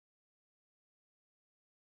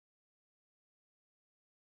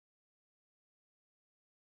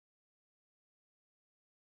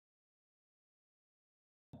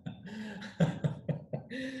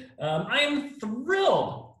I am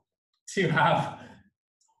thrilled to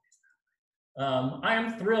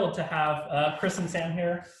have Chris and Sam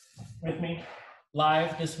here with me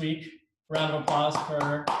live this week. Round of applause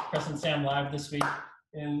for Chris and Sam live this week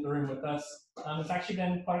in the room with us. It's actually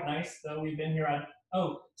been quite nice, though. We've been here on,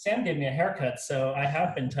 oh, Sam gave me a haircut, so I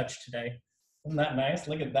have been touched today. Isn't that nice?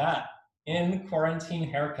 Look at that. In quarantine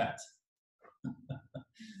haircut.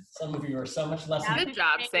 Some of you are so much less. Good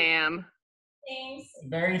job, Sam. Thanks.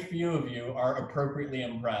 Very few of you are appropriately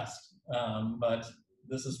impressed, but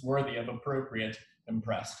this is worthy of appropriate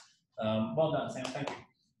impressed. Well done, Sam. Thank you.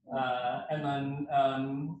 And then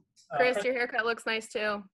Chris, your haircut looks nice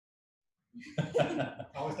too.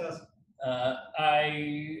 Always does.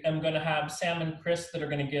 I am going to have Sam and Chris that are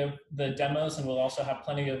going to give the demos, and we'll also have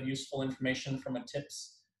plenty of useful information from a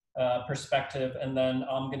tips perspective. And then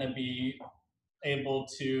I'm going to be able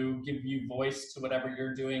to give you voice to whatever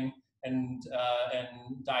you're doing and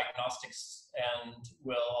diagnostics, and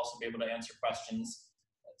we'll also be able to answer questions.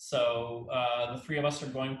 So the three of us are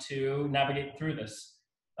going to navigate through this.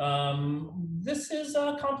 This is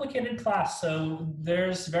a complicated class, so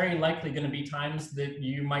there's very likely going to be times that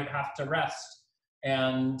you might have to rest.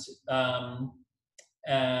 And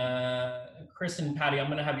Chris and Patty, I'm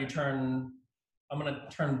going to have you turn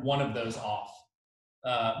one of those off.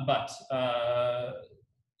 But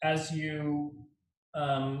as you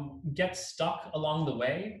get stuck along the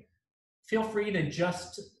way, feel free to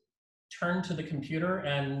just turn to the computer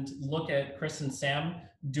and look at Chris and Sam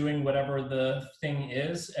doing whatever the thing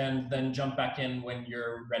is, and then jump back in when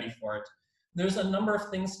you're ready for it. There's a number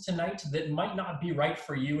of things tonight that might not be right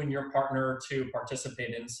for you and your partner to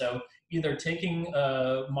participate in. So either taking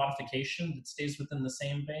a modification that stays within the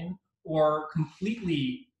same vein, or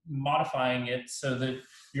completely modifying it so that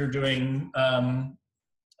you're doing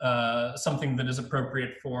something that is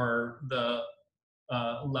appropriate for the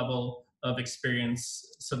level of experience,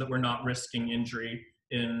 so that we're not risking injury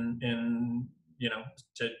in you know,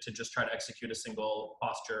 to just try to execute a single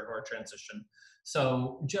posture or transition.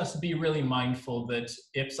 So just be really mindful that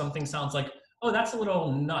if something sounds like, oh, that's a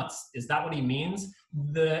little nuts, is that what he means?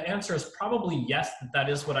 The answer is probably yes, that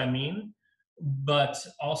is what I mean, but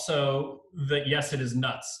also that yes, it is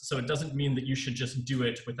nuts. So it doesn't mean that you should just do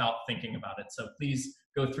it without thinking about it. So please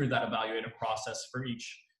go through that evaluative process for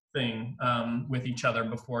each thing with each other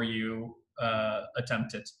before you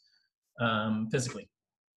attempt it physically.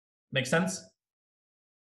 Make sense?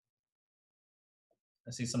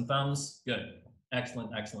 I see some thumbs. Good. Excellent,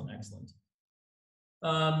 excellent, excellent.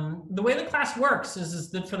 The way the class works is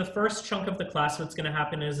that for the first chunk of the class, what's going to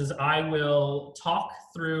happen is I will talk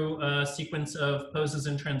through a sequence of poses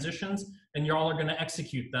and transitions, and you all are going to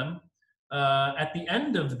execute them. At the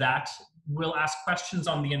end of that, we'll ask questions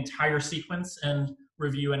on the entire sequence and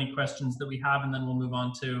review any questions that we have, and then we'll move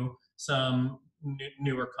on to some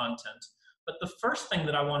newer content. But the first thing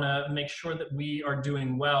that I want to make sure that we are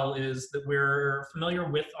doing well is that we're familiar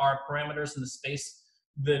with our parameters in the space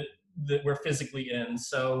that we're physically in.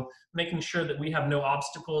 So making sure that we have no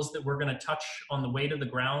obstacles that we're going to touch on the way to the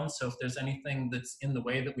ground. So if there's anything that's in the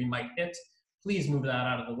way that we might hit, please move that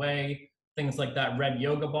out of the way. Things like that red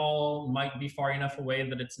yoga ball might be far enough away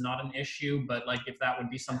that it's not an issue, but like if that would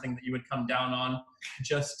be something that you would come down on,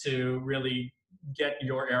 just to really get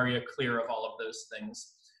your area clear of all of those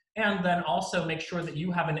things. And then also make sure that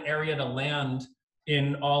you have an area to land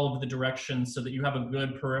in all of the directions, so that you have a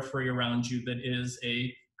good periphery around you that is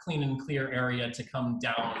a clean and clear area to come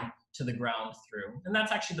down to the ground through. And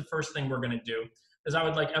that's actually the first thing we're going to do, is I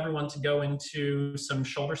would like everyone to go into some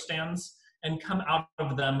shoulder stands and come out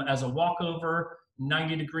of them as a walkover,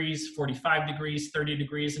 90 degrees, 45 degrees, 30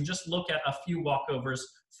 degrees, and just look at a few walkovers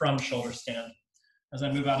from shoulder stand. As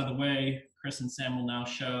I move out of the way, Chris and Sam will now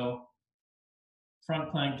show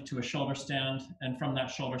front plank to a shoulder stand, and from that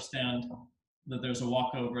shoulder stand, that there's a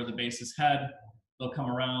walkover, the base is head. They'll come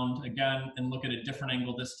around again and look at a different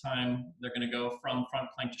angle this time. They're going to go from front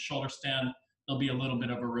plank to shoulder stand. There'll be a little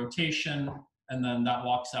bit of a rotation, and then that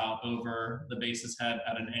walks out over the base's head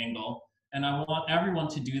at an angle. And I want everyone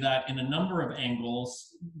to do that in a number of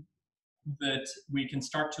angles that we can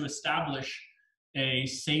start to establish a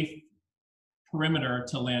safe perimeter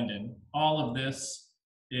to land in. All of this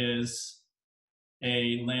is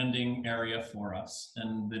a landing area for us,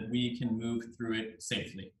 and that we can move through it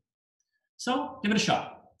safely. So give it a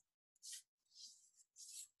shot.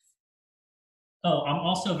 Oh, I'm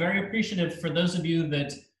also very appreciative for those of you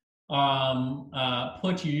that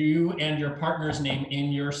put you and your partner's name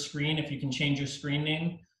in your screen. If you can change your screen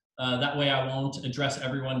name, that way I won't address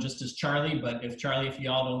everyone just as Charlie, but if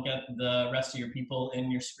y'all don't get the rest of your people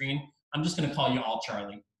in your screen, I'm just gonna call you all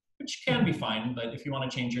Charlie. which can be fine, but if you want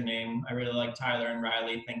to change your name, I really like Tyler and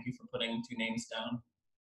Riley. Thank you for putting 2 names down.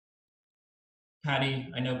 Patty,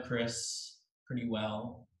 I know Chris pretty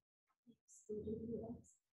well.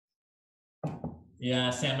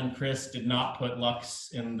 Yeah, Sam and Chris did not put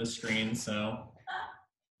Lux in the screen, so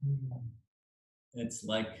it's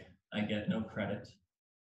like I get no credit.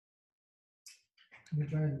 Let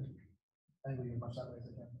me try and angle you as much that way as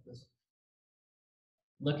I can. This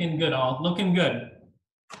Looking good, all. Looking good.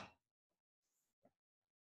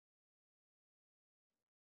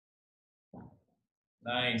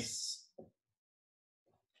 Nice.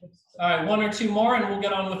 All right, 1 or 2 more and we'll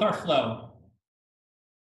get on with our flow.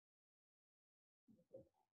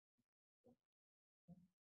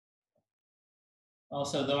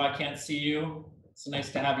 Also, though I can't see you, it's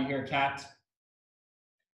nice to have you here, Kat.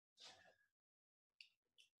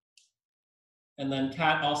 And then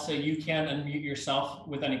Kat, also you can unmute yourself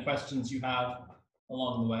with any questions you have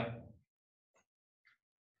along the way.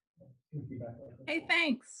 Hey,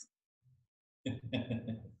 thanks.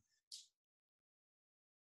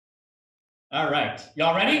 All right,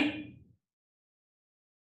 y'all ready?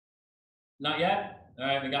 Not yet? All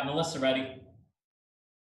right, we got Melissa ready.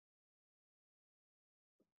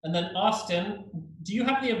 And then Austin, do you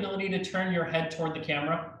have the ability to turn your head toward the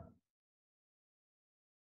camera?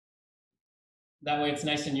 That way it's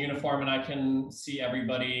nice and uniform and I can see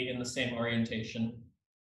everybody in the same orientation.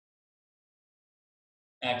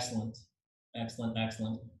 Excellent, excellent,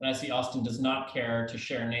 excellent. And I see Austin does not care to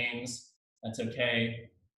share names. That's okay.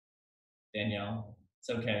 Danielle, it's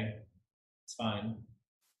okay. It's fine.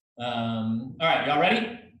 All right, y'all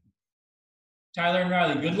ready? Tyler and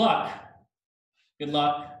Riley, good luck. Good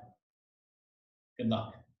luck. Good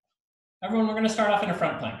luck. Everyone, we're gonna start off in a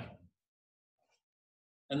front plank.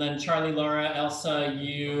 And then Charlie, Laura, Elsa,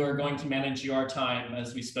 you are going to manage your time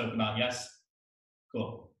as we spoke about, yes?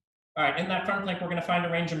 Cool. All right, in that front plank, we're gonna find a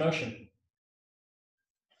range of motion.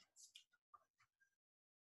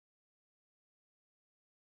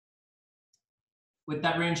 With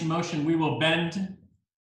that range of motion, we will bend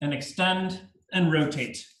and extend and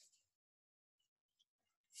rotate.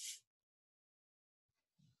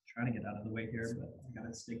 Trying to get out of the way here, but I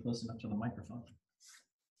gotta stay close enough to the microphone.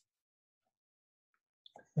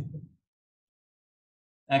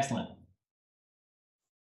 Excellent.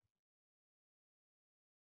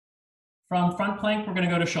 From front plank, we're gonna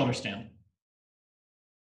go to shoulder stand.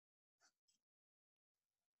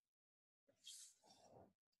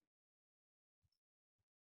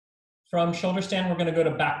 From shoulder stand, we're gonna go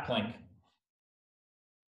to back plank.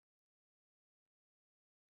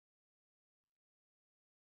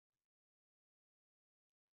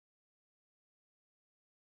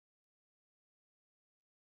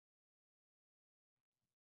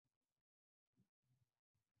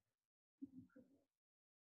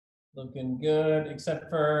 Looking good, except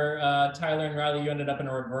for Tyler and Riley, you ended up in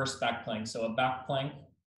a reverse back plank. So a back plank,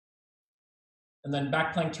 and then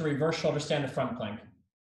back plank to reverse shoulder stand to front plank.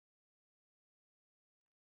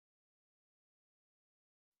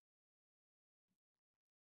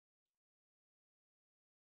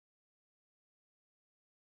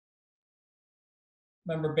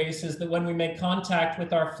 Remember, bases that when we make contact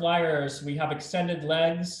with our flyers, we have extended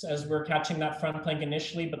legs as we're catching that front plank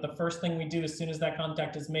initially, but the first thing we do as soon as that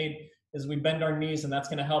contact is made is we bend our knees, and that's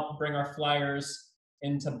gonna help bring our flyers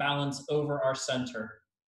into balance over our center.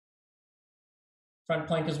 Front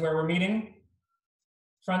plank is where we're meeting.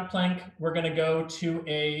 Front plank, we're gonna go to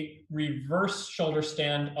a reverse shoulder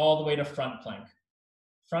stand all the way to front plank.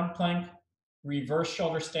 Front plank, reverse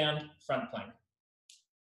shoulder stand, front plank.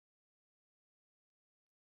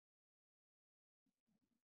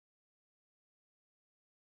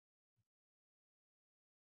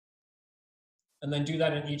 And then do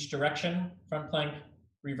that in each direction. Front plank,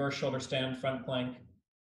 reverse shoulder stand, front plank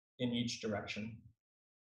in each direction.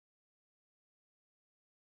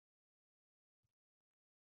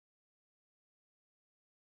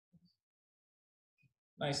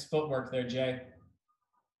 Nice footwork there, Jay.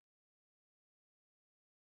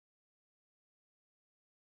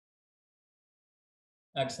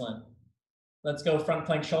 Excellent. Let's go front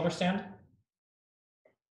plank shoulder stand.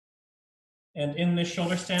 And in this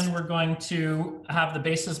shoulder stand, we're going to have the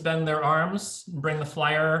bases bend their arms, bring the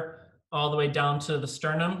flyer all the way down to the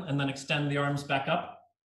sternum, and then extend the arms back up.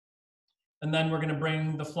 And then we're going to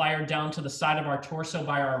bring the flyer down to the side of our torso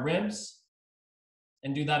by our ribs,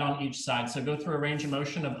 and do that on each side. So go through a range of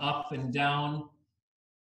motion of up and down.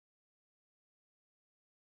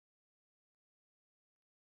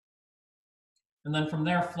 And then from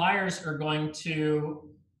there, flyers are going to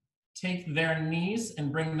take their knees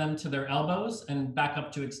and bring them to their elbows and back up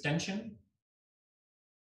to extension.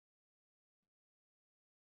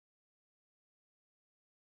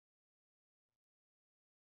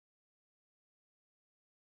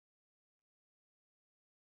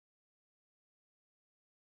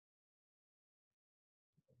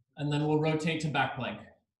 And then we'll rotate to back plank.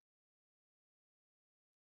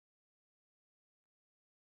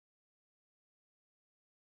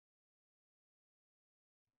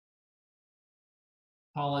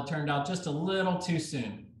 Paula turned out just a little too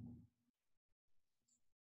soon.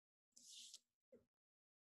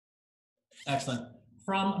 Excellent.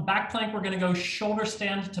 From back plank, we're going to go shoulder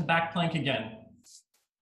stand to back plank again.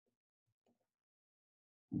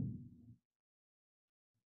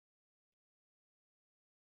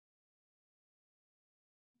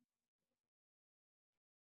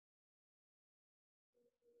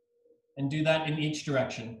 And do that in each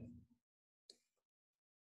direction.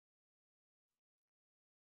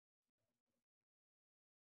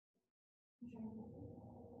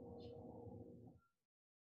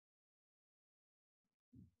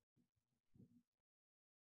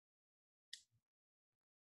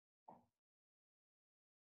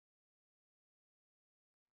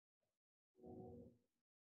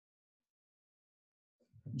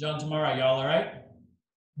 John, Tamara, y'all all right?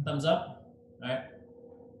 Thumbs up? All right.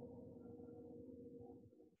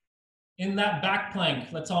 In that back plank,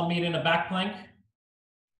 let's all meet in a back plank.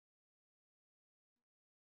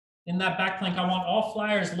 In that back plank, I want all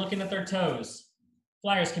flyers looking at their toes.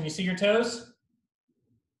 Flyers, can you see your toes?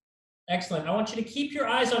 Excellent. I want you to keep your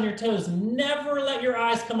eyes on your toes. Never let your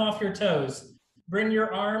eyes come off your toes. Bring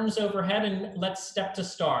your arms overhead and let's step to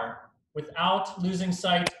star without losing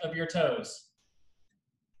sight of your toes.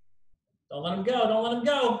 Don't let them go. Don't let them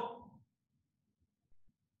go.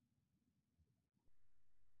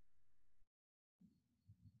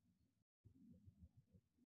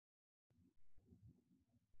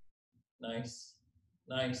 Nice,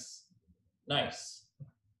 nice, nice.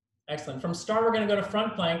 Excellent. From star, we're going to go to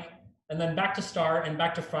front plank and then back to star and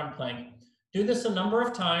back to front plank. Do this a number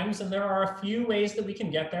of times, and there are a few ways that we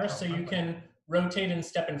can get there. So you can rotate and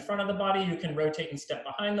step in front of the body. You can rotate and step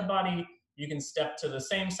behind the body. You can step to the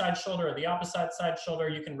same side shoulder or the opposite side shoulder.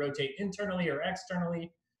 You can rotate internally or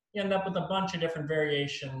externally. You end up with a bunch of different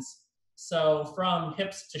variations. So from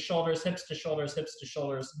hips to shoulders, hips to shoulders, hips to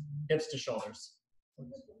shoulders, hips to shoulders.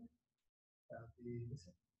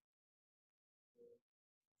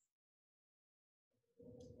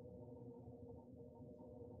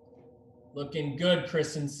 Looking good,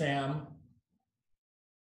 Chris and Sam.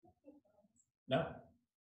 No?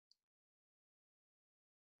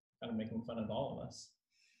 Kind of making fun of all of us.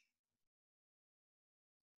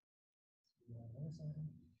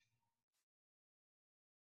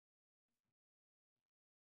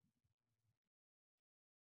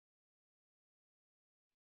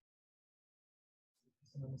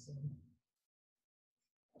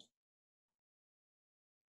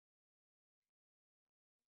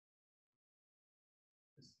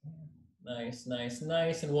 Nice, nice,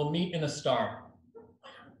 nice. And we'll meet in a star.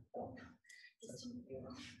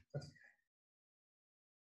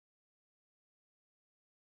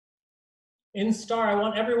 In star, I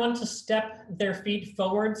want everyone to step their feet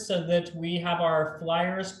forward so that we have our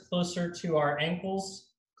flyers closer to our ankles,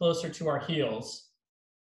 closer to our heels.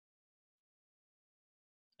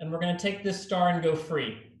 And we're going to take this star and go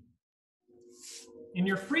free. In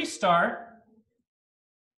your free star,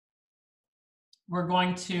 we're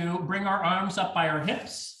going to bring our arms up by our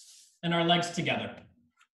hips and our legs together.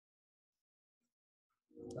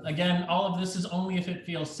 Again, all of this is only if it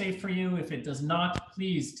feels safe for you. If it does not,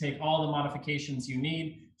 please take all the modifications you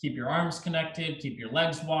need. Keep your arms connected, keep your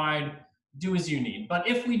legs wide, do as you need. But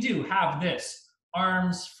if we do have this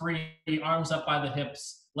arms free, arms up by the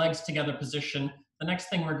hips, legs together position, the next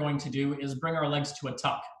thing we're going to do is bring our legs to a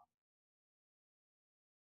tuck.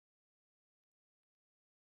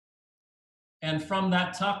 And from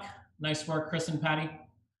that tuck, nice work, Chris and Patty,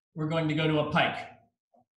 we're going to go to a pike.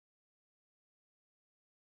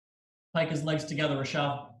 Pike is legs together,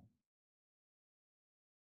 Rochelle.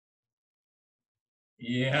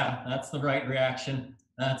 Yeah, that's the right reaction.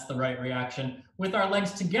 That's the right reaction. With our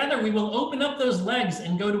legs together, we will open up those legs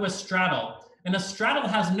and go to a straddle. And a straddle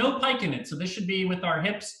has no pike in it. So this should be with our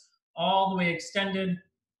hips all the way extended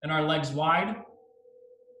and our legs wide.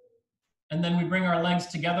 And then we bring our legs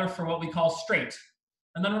together for what we call straight.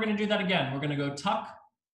 And then we're going to do that again. We're going to go tuck,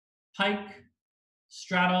 pike,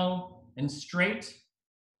 straddle, and straight.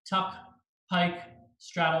 Tuck, pike,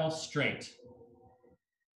 straddle, straight.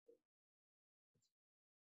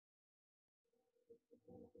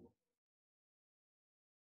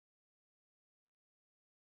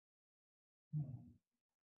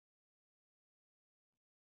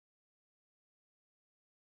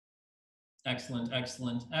 Excellent,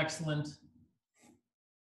 excellent, excellent.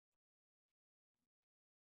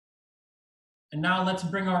 And now let's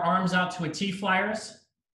bring our arms out to a T flyers.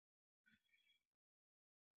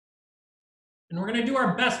 And we're gonna do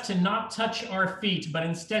our best to not touch our feet, but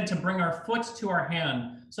instead to bring our foot to our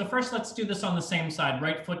hand. So first, let's do this on the same side,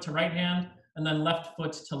 right foot to right hand, and then left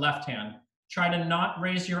foot to left hand. Try to not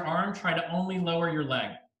raise your arm, try to only lower your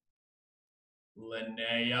leg.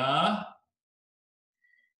 Linnea.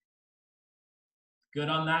 Good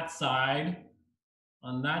on that side.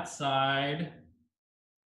 On that side.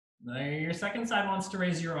 Now your second side wants to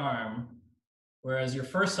raise your arm, whereas your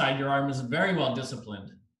first side, your arm is very well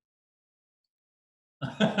disciplined.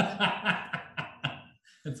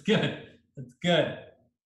 It's good. It's good.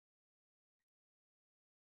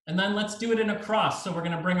 And then let's do it in a cross. So we're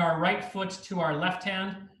going to bring our right foot to our left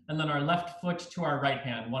hand and then our left foot to our right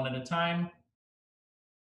hand, one at a time.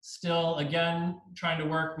 Still, again, trying to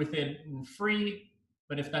work with it free,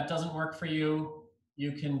 but if that doesn't work for you,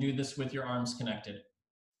 you can do this with your arms connected.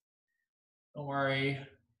 Don't worry.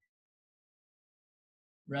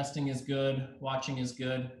 Resting is good. Watching is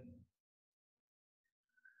good.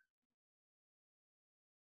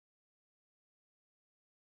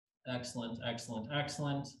 Excellent, excellent,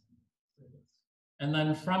 excellent. And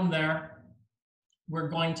then from there, we're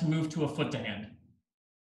going to move to a foot to hand.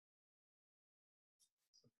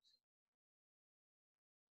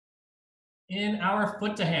 In our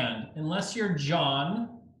foot to hand, unless you're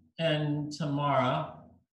John and Tamara,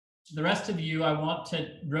 the rest of you, I want to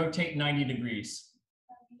rotate 90 degrees.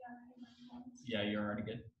 Yeah, you're already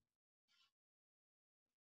good.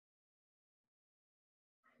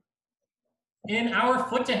 In our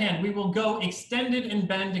foot to hand, we will go extended and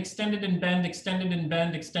bend, extended and bend, extended and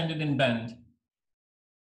bend, extended and bend.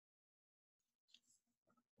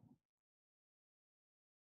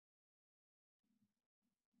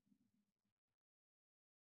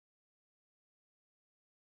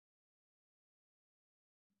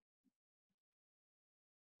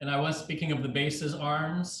 And I was speaking of the base's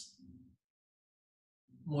arms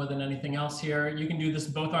more than anything else here. You can do this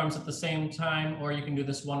both arms at the same time, or you can do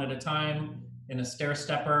this one at a time in a stair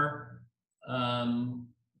stepper.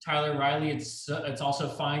 Tyler, Riley, it's also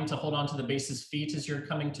fine to hold on to the base's feet as you're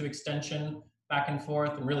coming to extension back and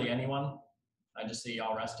forth, and really anyone. I just see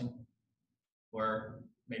y'all resting or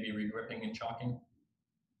maybe regripping and chalking.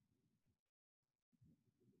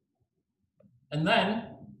 And then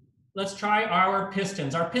let's try our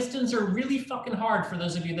pistons. Our pistons are really fucking hard for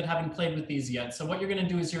those of you that haven't played with these yet. So what you're gonna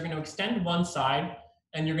do is you're gonna extend one side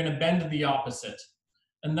and you're gonna bend the opposite.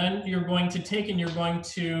 And then you're going to take and you're going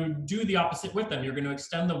to do the opposite with them. You're gonna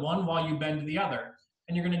extend the one while you bend the other.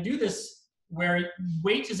 And you're gonna do this where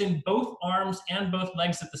weight is in both arms and both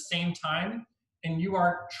legs at the same time. And you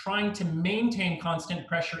are trying to maintain constant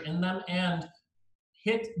pressure in them and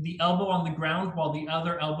hit the elbow on the ground while the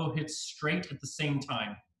other elbow hits straight at the same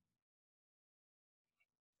time.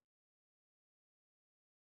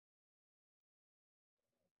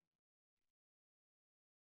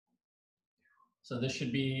 So this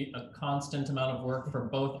should be a constant amount of work for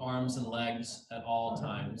both arms and legs at all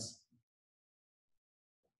times.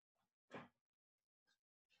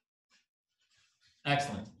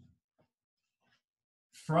 Excellent.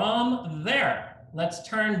 From there, let's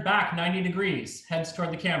turn back 90 degrees, heads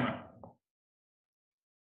toward the camera.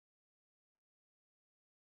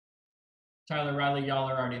 Tyler, Riley, y'all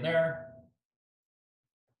are already there.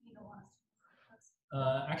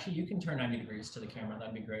 Actually, you can turn 90 degrees to the camera.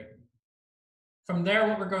 That'd be great. From there,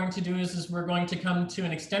 what we're going to do is we're going to come to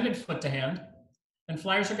an extended foot to hand, and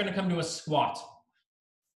flyers are going to come to a squat.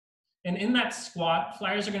 And in that squat,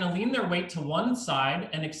 flyers are going to lean their weight to one side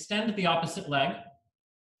and extend the opposite leg.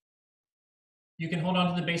 You can hold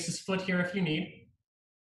on to the base's foot here if you need.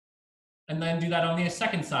 And then do that on the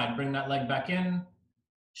second side. Bring that leg back in,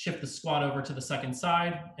 shift the squat over to the second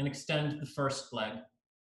side, and extend the first leg.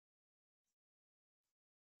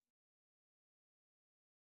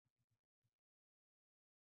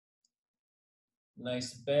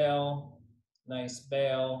 Nice bail, nice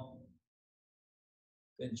bail.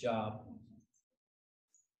 Good job.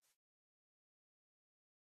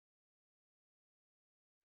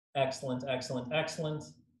 Excellent, excellent, excellent.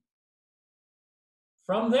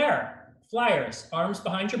 From there, flyers, arms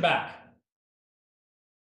behind your back.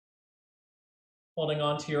 Holding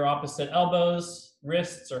on to your opposite elbows,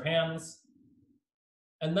 wrists, or hands.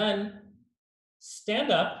 And then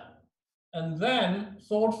stand up and then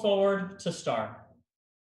fold forward to star.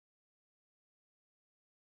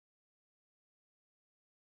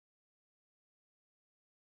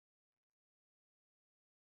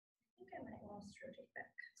 I might almost rotate back.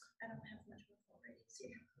 I don't have much of a full radius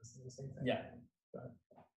here. This is the same thing. Yeah.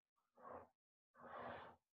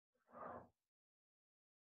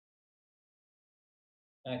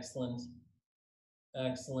 Excellent.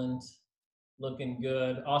 Excellent. Looking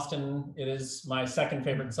good. Austin, it is my second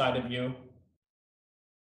favorite side of you.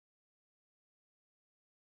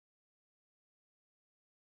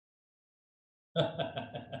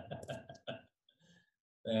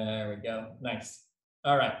 There we go. Nice.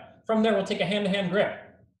 All right. From there, we'll take a hand-to-hand grip.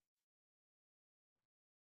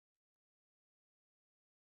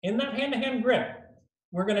 In that hand-to-hand grip,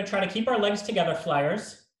 we're going to try to keep our legs together,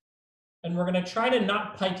 flyers, and we're going to try to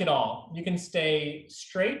not pike at all. You can stay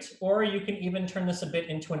straight, or you can even turn this a bit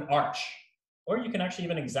into an arch, or you can actually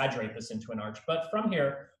even exaggerate this into an arch. But from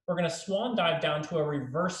here, we're going to swan dive down to a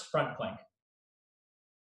reverse front plank.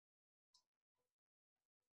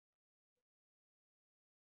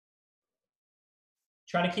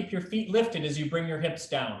 Try to keep your feet lifted as you bring your hips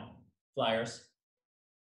down, flyers.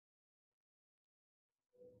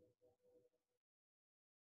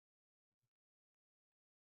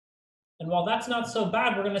 And while that's not so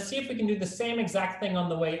bad, we're going to see if we can do the same exact thing on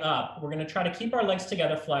the way up. We're going to try to keep our legs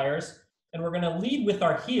together, flyers, and we're going to lead with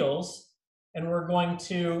our heels, and we're going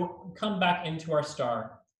to come back into our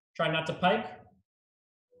star. Try not to pike.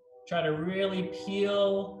 Try to really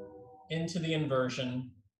peel into the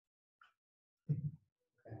inversion.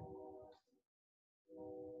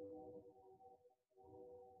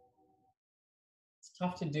 It's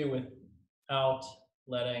tough to do without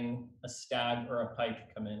letting a stag or a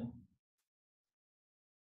pike come in.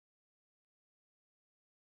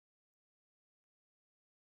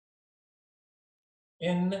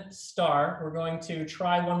 In star, we're going to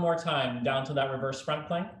try one more time down to that reverse front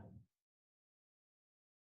plank.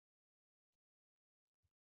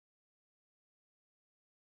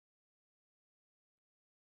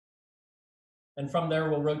 And from there,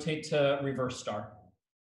 we'll rotate to reverse star.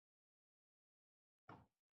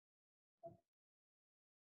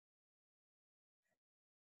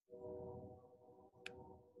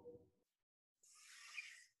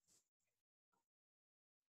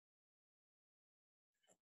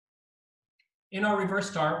 In our reverse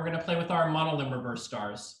star, we're going to play with our monolimb reverse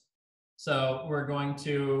stars. So we're going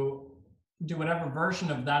to do whatever version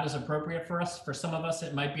of that is appropriate for us. For some of us,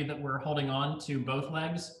 it might be that we're holding on to both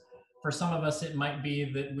legs. For some of us, it might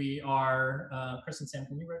be that we are, Chris and Sam,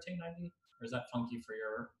 can you rotate 90? Or is that funky for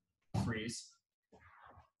your freeze?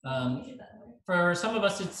 For some of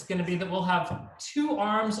us, it's going to be that we'll have two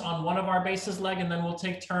arms on one of our base's leg, and then we'll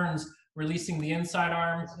take turns releasing the inside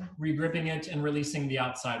arm, regripping it, and releasing the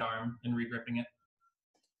outside arm and regripping it.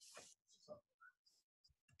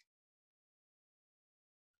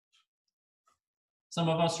 Some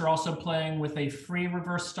of us are also playing with a free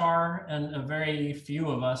reverse star, and a very few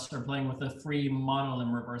of us are playing with a free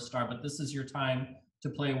monolimb reverse star, but this is your time to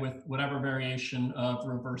play with whatever variation of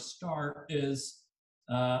reverse star is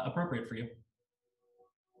appropriate for you.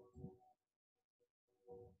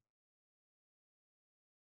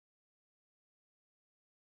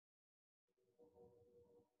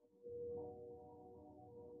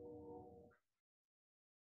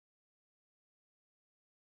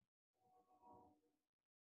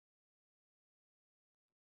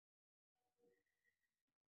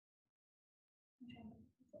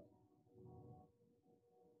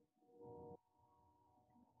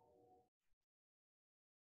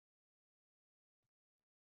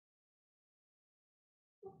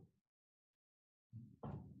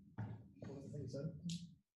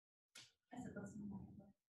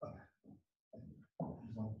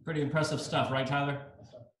 Pretty impressive stuff, right, Tyler?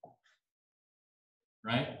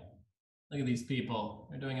 Right? Look at these people.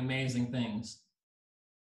 They're doing amazing things.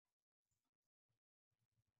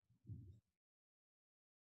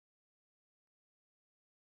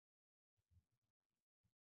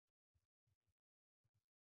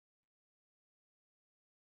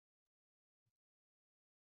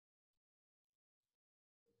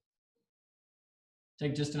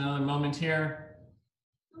 Take just another moment here.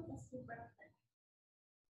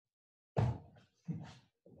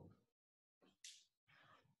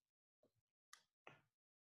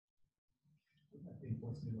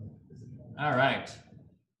 All right.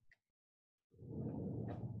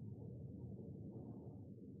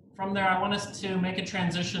 From there, I want us to make a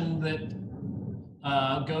transition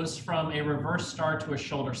that goes from a reverse star to a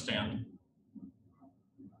shoulder stand.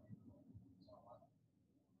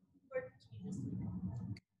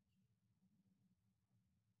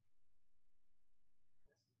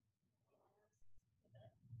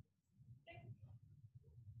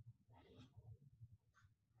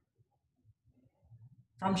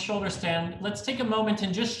 From shoulder stand, let's take a moment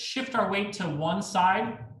and just shift our weight to one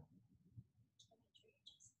side.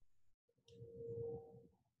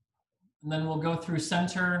 And then we'll go through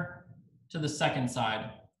center to the second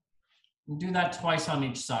side. And do that twice on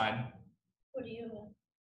each side. What are you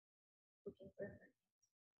looking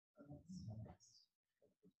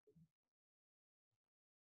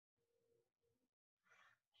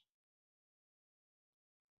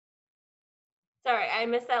Sorry, I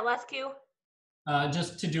missed that last cue.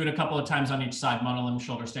 Just to do it a couple of times on each side, monolimb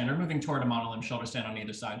shoulder stand, or moving toward a monolimb shoulder stand on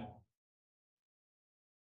either side.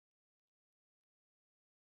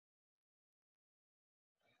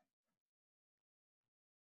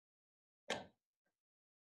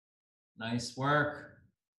 Nice work.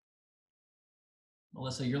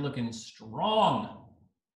 Melissa, you're looking strong.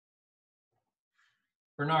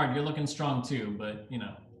 Bernard, you're looking strong too, but you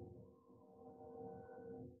know.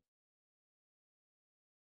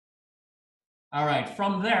 All right,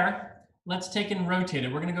 from there, let's take and rotate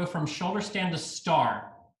it. We're gonna go from shoulder stand to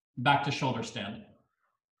star, back to shoulder stand.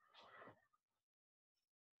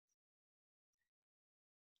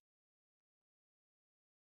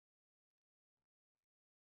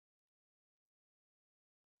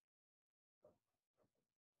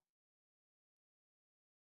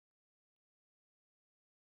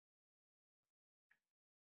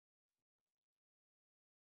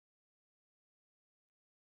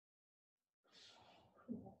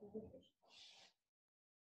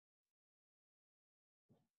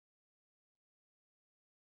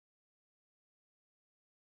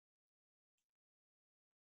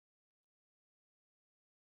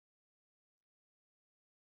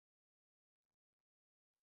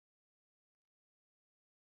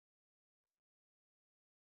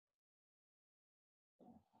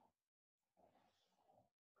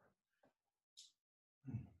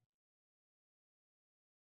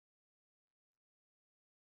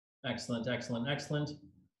 Excellent, excellent, excellent.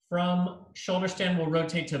 From shoulder stand, we'll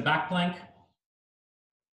rotate to back plank.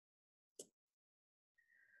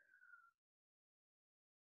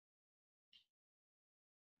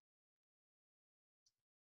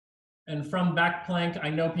 And from back plank, I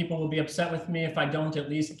know people will be upset with me if I don't at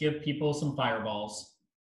least give people some fireballs.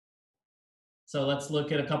 So let's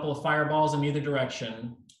look at a couple of fireballs in either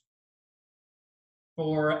direction.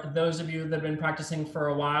 For those of you that have been practicing for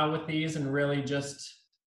a while with these and really just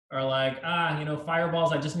are like, you know,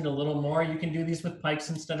 fireballs, I just need a little more. You can do these with pikes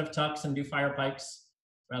instead of tucks and do fire pikes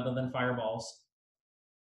rather than fireballs.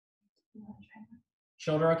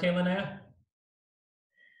 Shoulder okay, Linnea?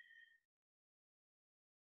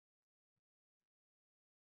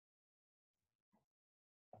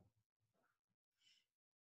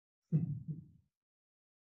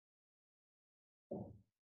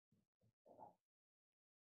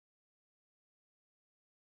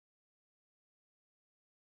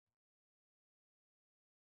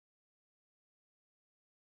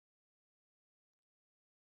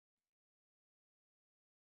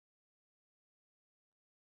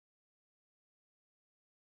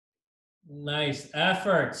 Nice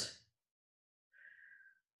effort.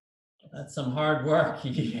 That's some hard work.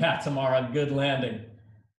 Yeah, Tamara, good landing.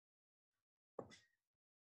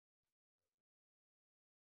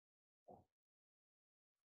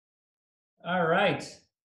 All right.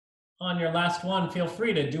 On your last one, feel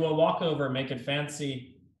free to do a walkover, make it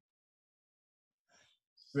fancy.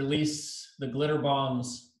 Release the glitter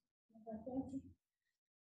bombs.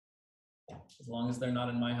 As long as they're not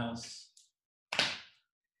in my house.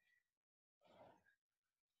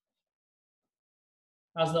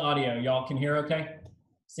 How's the audio? Y'all can hear okay?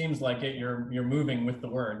 Seems like it. You're moving with the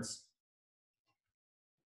words.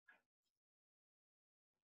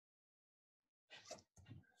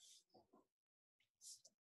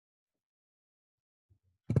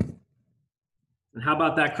 And how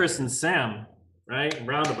about that, Chris and Sam? Right?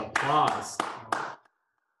 Round of applause.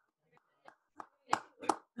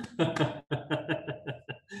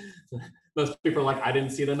 Most people are like, I didn't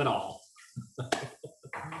see them at all.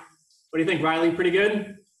 What do you think, Riley? Pretty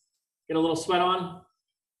good? Get a little sweat on?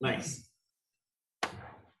 Nice.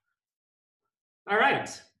 All right.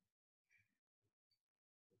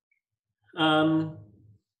 God,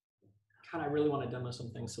 I really want to demo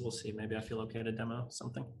something, so we'll see. Maybe I feel okay to demo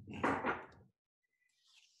something.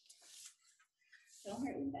 Don't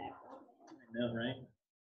hurt your back. I know, right?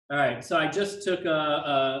 All right, so I just took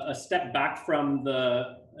a step back from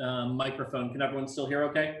the microphone. Can everyone still hear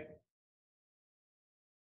okay?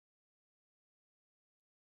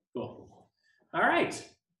 Cool. All right.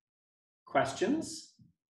 Questions?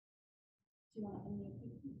 Do you want to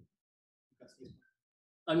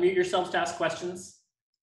unmute? Unmute yourselves to ask questions.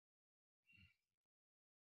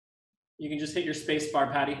 You can just hit your space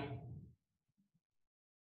bar, Patty.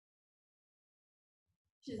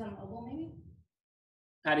 She's on mobile, maybe?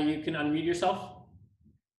 Patty, you can unmute yourself.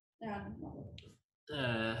 They're on mobile.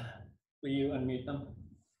 Will you unmute them?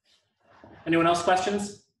 Anyone else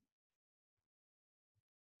questions?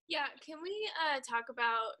 Yeah, can we talk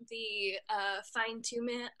about the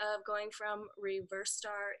fine-tunement of going from reverse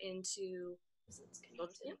star into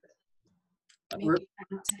shoulder stand? Maybe I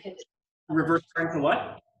want to hit Reverse turn to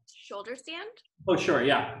what? Shoulder stand. Oh, sure,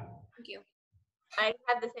 yeah. Thank you. I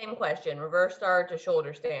had the same question. Reverse star to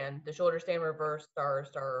shoulder stand. The shoulder stand, reverse star,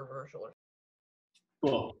 star, reverse shoulder.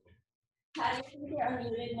 Cool. Patty, you're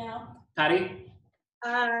unmuted now. Patty?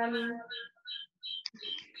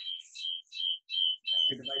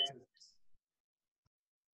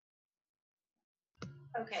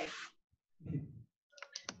 Okay.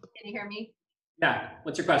 Can you hear me? Yeah,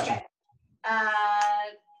 what's your question? Okay.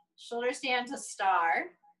 Shoulder stand to star.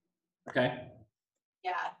 Okay.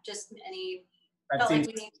 Yeah, just any. That Felt like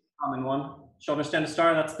seems we need. common one. Shoulder stand to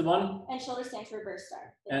star, that's the one. And shoulder stand to reverse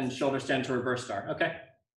star. And Yes. shoulder stand to reverse star. Okay.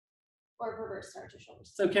 Or reverse star to shoulder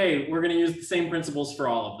It's stand. okay. We're going to use the same principles for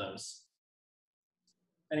all of those.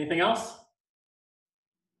 Anything else?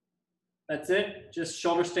 That's it. Just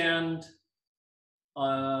shoulder stand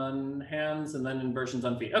on hands and then inversions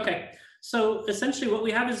on feet. Okay. So essentially what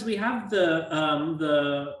we have is we have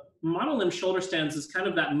the monolimb shoulder stands is kind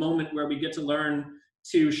of that moment where we get to learn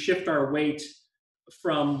to shift our weight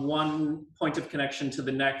from one point of connection to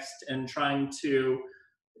the next and trying to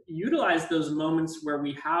utilize those moments where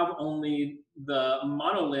we have only the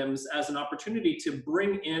monolimbs as an opportunity to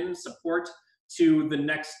bring in support to the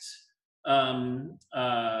next point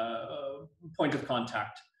of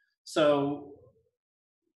contact. So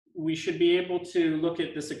we should be able to look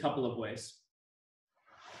at this a couple of ways.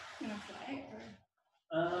 I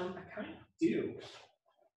kind of do.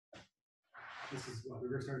 This is what,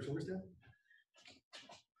 reverse star, shoulder stand?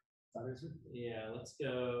 That answer? Yeah, let's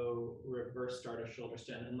go reverse start a shoulder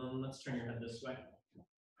stand, and then let's turn your head this way.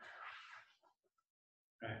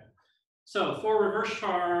 Okay. So for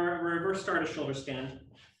reverse start a shoulder stand,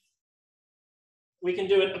 we can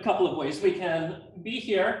do it a couple of ways. We can be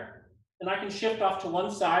here, and I can shift off to one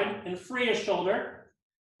side and free a shoulder,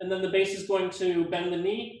 and then the base is going to bend the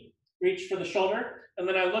knee, reach for the shoulder, and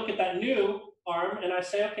then I look at that new arm and I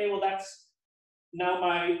say, okay, well that's now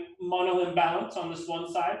my monolimb balance on this one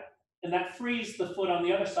side, and that frees the foot on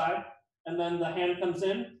the other side, and then the hand comes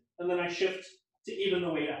in, and then I shift to even the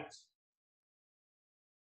weight out.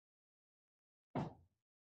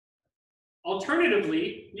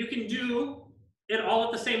 Alternatively, you can do it all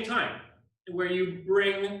at the same time, where you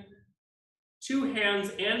bring 2 hands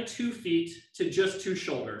and 2 feet to just 2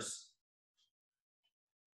 shoulders.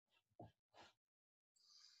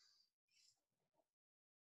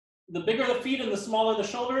 The bigger the feet and the smaller the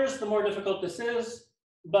shoulders, the more difficult this is.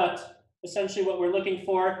 But essentially what we're looking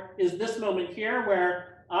for is this moment here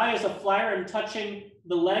where I, as a flyer, am touching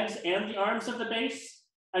the legs and the arms of the base.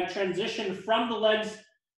 I transition from the legs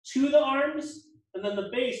to the arms, and then the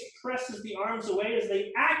base presses the arms away as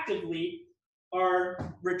they actively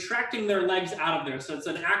are retracting their legs out of there. So it's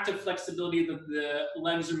an active flexibility that the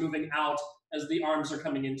legs are moving out as the arms are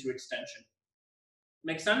coming into extension.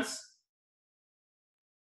 Make sense?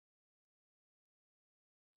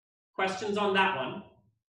 Questions on that one?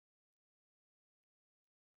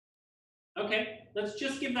 Okay, let's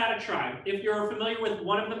just give that a try. If you're familiar with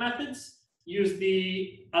one of the methods, use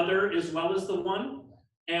the other as well as the one.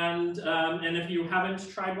 And if you haven't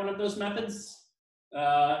tried one of those methods,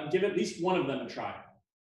 give at least one of them a try.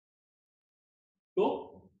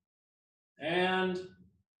 Cool? And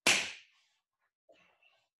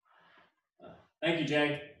thank you,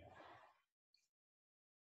 Jay.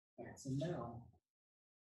 All right, so now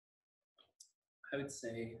I would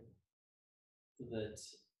say that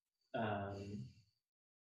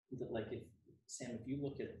like if Sam, if you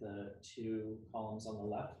look at the 2 columns on the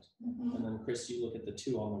left, and then Chris, you look at the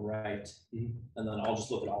 2 on the right, and then I'll just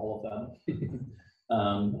look at all of them,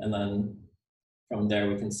 and then from there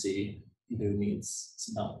we can see who needs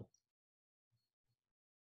some help.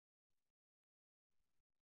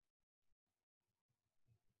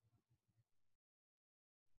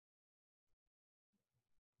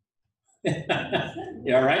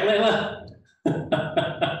 You all right, Layla?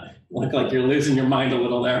 Look like you're losing your mind a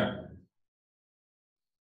little there.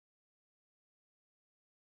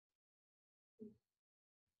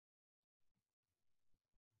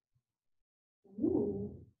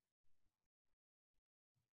 Ooh.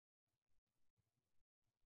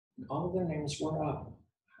 All of their names were up.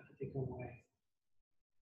 How did they go away?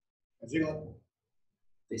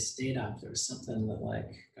 They stayed up. There was something that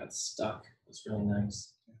like got stuck. It was really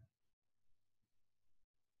nice.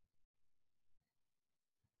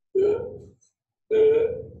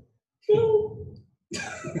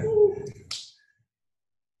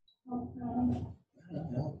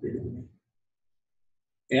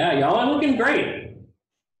 Yeah, y'all are looking great.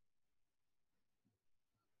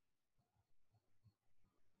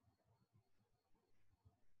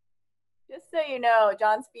 Just so you know,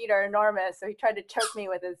 John's feet are enormous, so he tried to choke me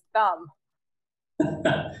with his thumb.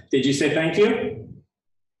 Did you say thank you?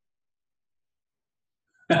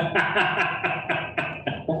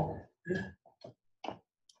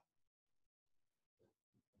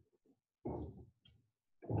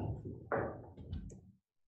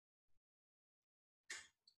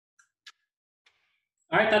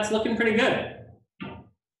 All right, that's looking pretty good.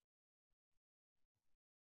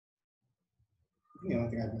 The only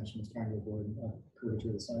thing I've mentioned was trying to avoid curvature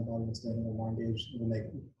of the side body and staying in a long gauge. It will make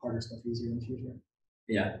harder stuff easier in the future.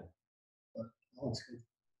 Yeah. But that looks good.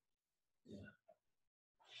 Yeah.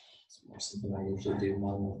 It's more something I usually do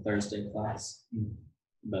on the Thursday class.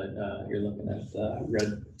 But you're looking at the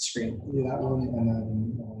red screen. Do that one and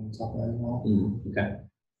then on top of that as well. Okay.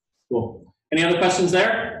 Cool. Any other questions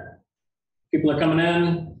there? People are coming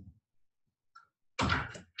in.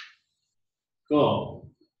 Cool.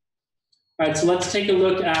 All right, so let's take a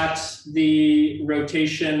look at the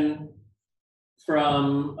rotation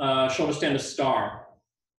from shoulder stand to star.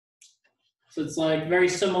 So it's like very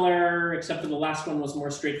similar, except for the last one was more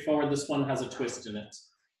straightforward. This one has a twist in it.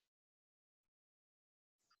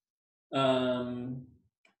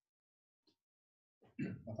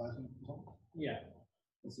 Yeah.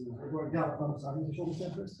 Let's see. We're going down from starting to shoulder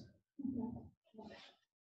stand first.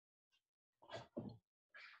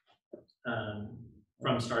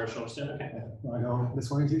 From star to shoulder stand, okay. Yeah. Want to go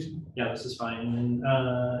this orientation? Yeah, this is fine.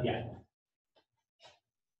 Yeah.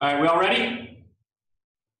 All right, we all ready?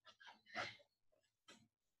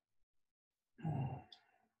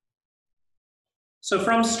 So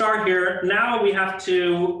from star here, now we have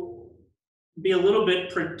to be a little bit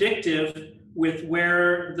predictive with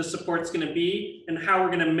where the support's going to be and how we're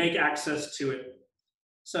going to make access to it.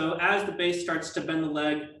 So as the base starts to bend the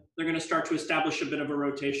leg, they're going to start to establish a bit of a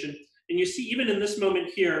rotation. And you see, even in this moment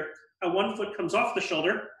here, how one foot comes off the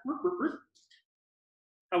shoulder,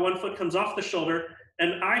 how one foot comes off the shoulder,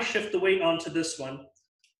 and I shift the weight onto this one.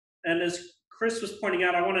 And as Chris was pointing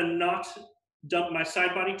out, I want to not dump my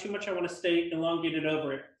side body too much. I want to stay elongated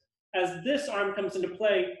over it. As this arm comes into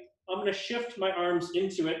play, I'm going to shift my arms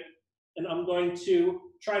into it, and I'm going to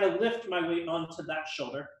try to lift my weight onto that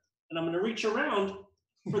shoulder. And I'm going to reach around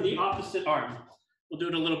for the opposite arm. We'll do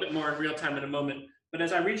it a little bit more in real time in a moment. But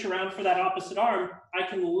as I reach around for that opposite arm, I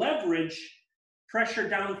can leverage pressure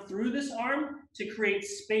down through this arm to create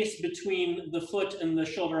space between the foot and the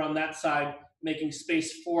shoulder on that side, making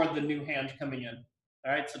space for the new hand coming in.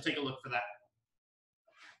 All right, so take a look for that.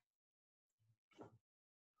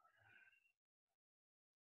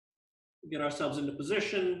 Get ourselves into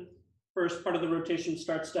position. First part of the rotation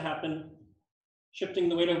starts to happen. Shifting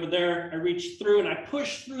the weight over there, I reach through and I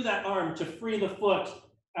push through that arm to free the foot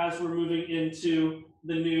as we're moving into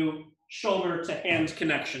the new shoulder to hand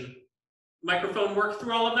connection. Microphone work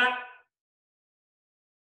through all of that?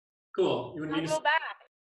 Cool. You want to Go back.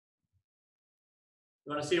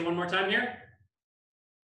 You want to see it one more time here?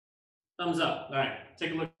 Thumbs up. All right,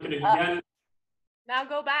 take a look at it again. Now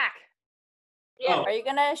go back. Yeah. Oh. Are you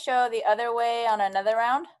gonna show the other way on another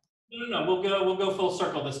round? No, we'll go full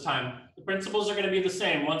circle this time. The principles are going to be the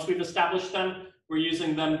same. Once we've established them, we're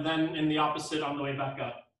using them then in the opposite on the way back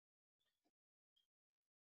up.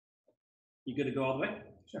 You good to go all the way?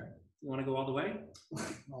 Sure. You want to go all the way?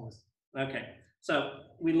 Always. Okay, so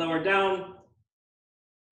we lower down.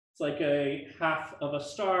 It's like a half of a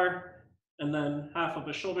star and then half of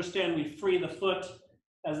a shoulder stand. We free the foot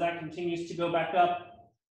as that continues to go back up.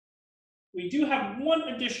 We do have one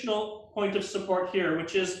additional point of support here,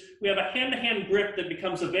 which is we have a hand-to-hand grip that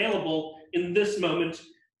becomes available in this moment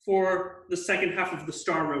for the second half of the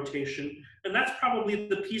star rotation. And that's probably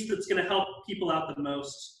the piece that's going to help people out the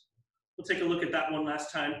most. We'll take a look at that one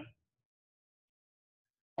last time.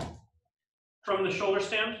 From the shoulder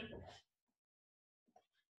stand.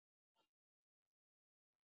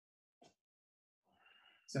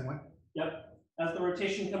 Same way. Yep. As the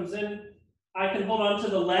rotation comes in, I can hold on to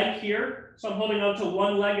the leg here. So I'm holding on to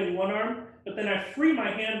one leg and one arm, but then I free my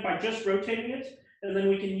hand by just rotating it. And then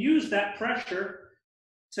we can use that pressure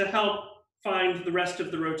to help find the rest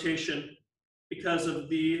of the rotation because of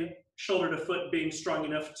the shoulder to foot being strong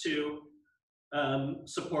enough to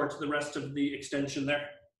support the rest of the extension there.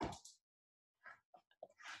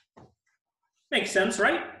 Makes sense,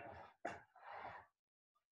 right?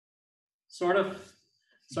 Sort of.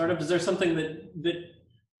 Is there something that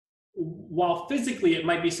while physically it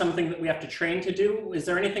might be something that we have to train to do, is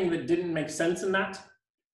there anything that didn't make sense in that?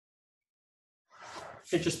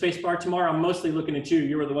 Hit your space bar tomorrow. I'm mostly looking at you.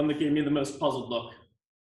 You were the one that gave me the most puzzled look.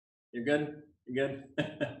 You're good? You're good?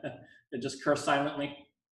 You just curse silently?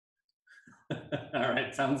 All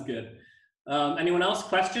right, sounds good. Anyone else?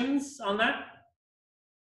 Questions on that?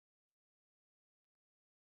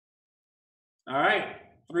 All right,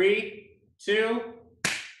 3, 2.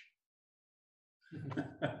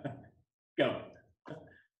 Go.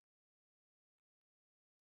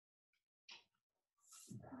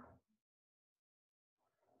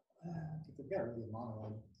 If they've got a really good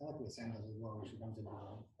mono, I like the sand does as well, where she comes into a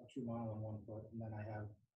true mono on 1 foot, and then I have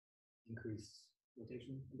increased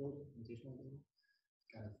rotational ability,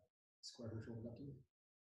 kind of square her shoulders up to me.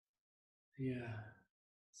 Yeah,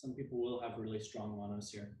 some people will have really strong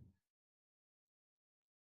monos here.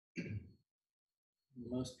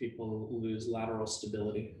 Most people lose lateral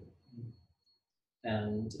stability.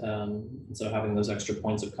 And so having those extra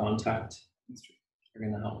points of contact are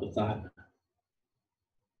going to help with that.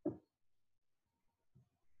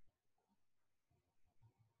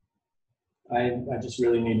 I just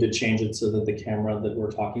really need to change it so that the camera that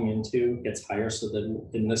we're talking into gets higher so that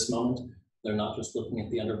in this moment, they're not just looking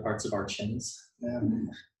at the under parts of our chins. Yeah.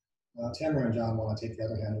 Tamara and John want to take the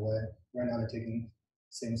other hand away. Right now they're taking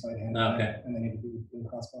same side hand away, Okay. and they need to do the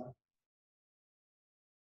crossbar.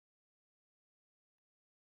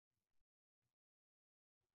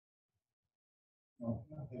 Oh,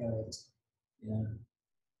 no, they gotta write this. Yeah.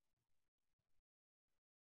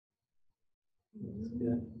 That's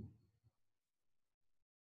good.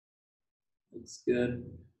 Looks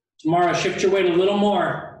good. Tamara, shift your weight a little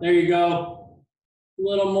more. There you go. A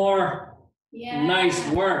little more. Yeah. Nice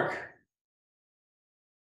work.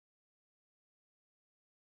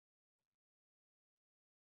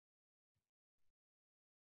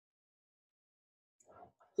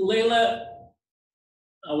 Layla,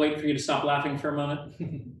 I'll wait for you to stop laughing for a moment.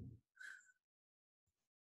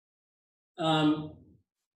 I'll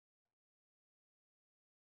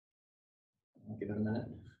give it a minute.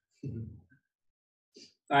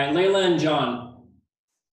 All right, Layla and John.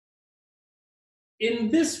 In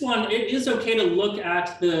this one, it is okay to look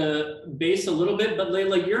at the base a little bit, but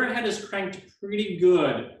Layla, your head is cranked pretty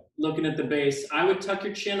good looking at the base. I would tuck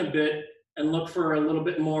your chin a bit and look for a little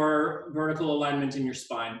bit more vertical alignment in your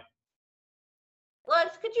spine.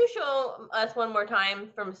 Les, could you show us one more time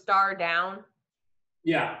from star down?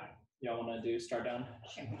 Yeah. Y'all want to do star down?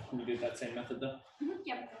 Can you do that same method though?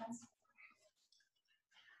 Yep.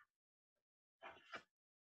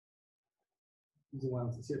 Do you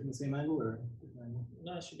want to see it from the same angle or different angle?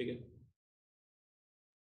 No, it should be good.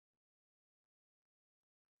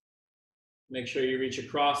 Make sure you reach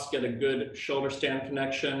across, get a good shoulder stand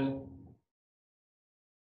connection.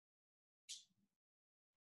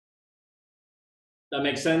 That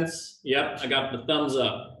makes sense? Yep, I got the thumbs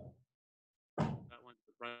up. That went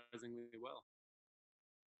surprisingly well.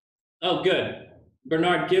 Oh, good.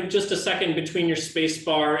 Bernard, give just a second between your space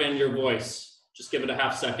bar and your voice. Just give it a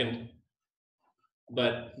half second.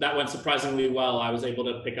 But that went surprisingly well. I was able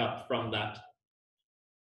to pick up from that.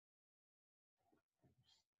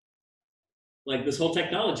 Like, this whole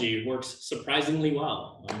technology works surprisingly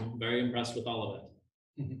well. I'm very impressed with all of it.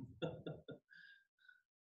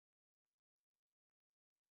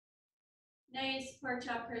 Nice pork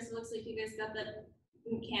chop, Chris. Looks like you guys got the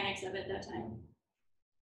mechanics of it that time.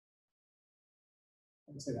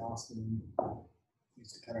 I would say Austin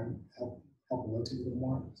needs to kind of help rotate a little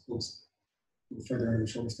more. So it's further into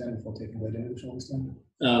the shoulder stand before taking weight into the shoulder stand.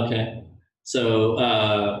 Okay. So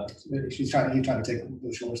He's trying to take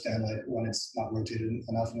the shoulder stand like when it's not rotated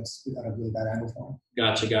enough and it's at a really bad angle for him.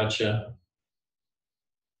 gotcha.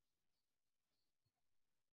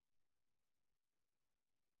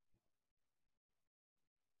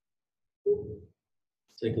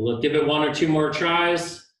 Take a look. Give it 1 or 2 more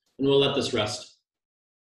tries, and we'll let this rest.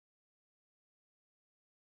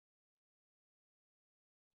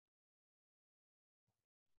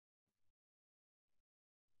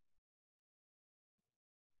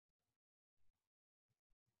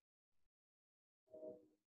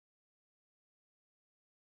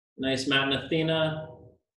 Nice, Matt and Athena.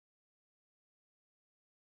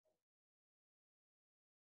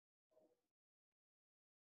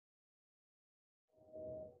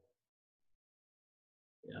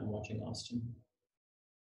 Yeah, I'm watching Austin.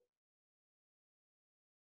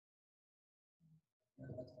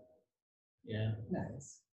 Yeah.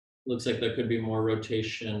 Nice. Looks like there could be more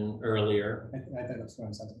rotation earlier. I think that's what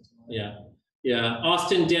I'm sensing. Yeah.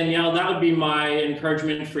 Austin, Danielle, that would be my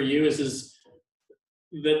encouragement for you is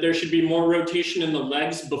that there should be more rotation in the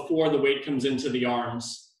legs before the weight comes into the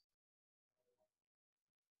arms.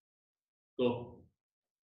 Cool.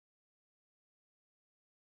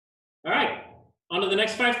 All right, on to the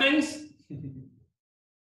next 5 things.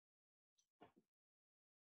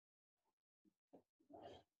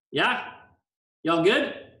 Yeah, y'all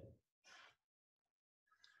good?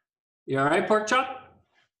 You all right, pork chop?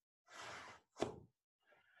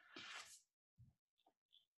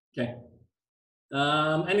 Okay.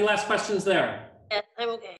 Any last questions there? Yes, I'm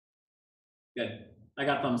okay. Good. I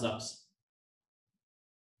got thumbs ups.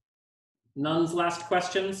 None's last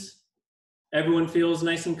questions? Everyone feels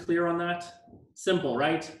nice and clear on that? Simple,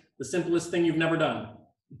 right? The simplest thing you've never done.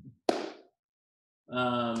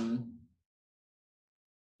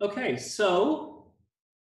 Okay, so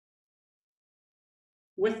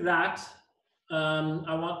with that,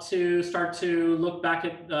 I want to start to look back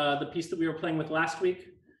at the piece that we were playing with last week.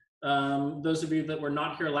 Those of you that were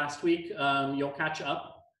not here last week, you'll catch up.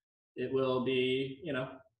 It will be, you know,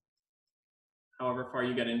 however far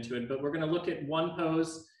you get into it, but we're going to look at one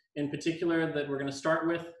pose in particular that we're going to start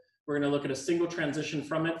with. We're going to look at a single transition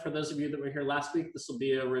from it. For those of you that were here last week, this will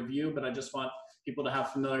be a review, but I just want people to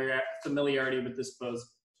have familiarity with this pose.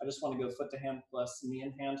 I just want to go foot to hand plus knee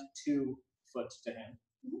in hand to foot to hand.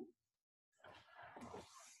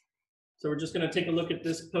 So we're just going to take a look at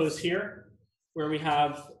this pose here, where we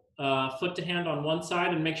have foot to hand on one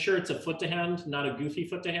side, and make sure it's a foot to hand, not a goofy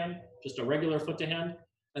foot to hand, just a regular foot to hand,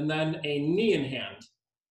 and then a knee in hand.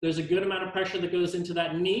 There's a good amount of pressure that goes into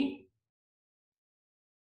that knee,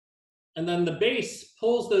 and then the base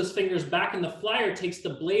pulls those fingers back, and the flyer takes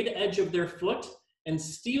the blade edge of their foot and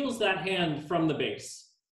steals that hand from the base.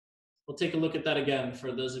 We'll take a look at that again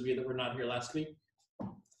for those of you that were not here last week,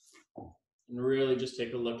 and really just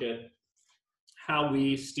take a look at how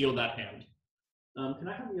we steal that hand. Can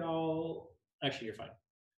I have y'all, actually you're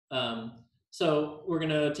fine. So we're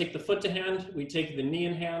gonna take the foot to hand, we take the knee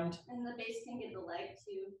in hand. And the base can get the leg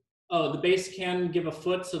too. Oh, the base can give a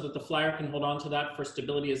foot so that the flyer can hold on to that for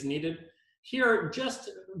stability as needed. Here, just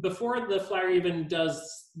before the flyer even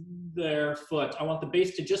does their foot, I want the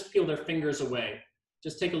base to just peel their fingers away.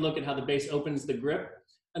 Just take a look at how the base opens the grip.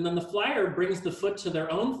 And then the flyer brings the foot to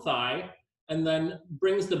their own thigh and then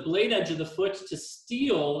brings the blade edge of the foot to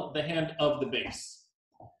steal the hand of the base.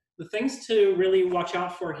 The things to really watch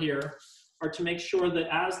out for here are to make sure that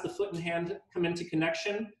as the foot and hand come into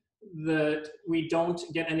connection, that we don't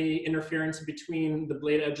get any interference between the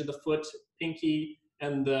blade edge of the foot, pinky,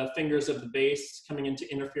 and the fingers of the base coming in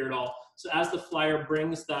to interfere at all. So as the flyer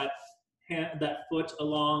brings that foot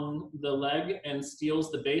along the leg and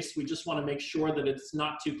steals the base, we just want to make sure that it's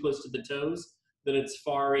not too close to the toes, that it's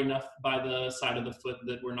far enough by the side of the foot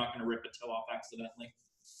that we're not going to rip a toe off accidentally.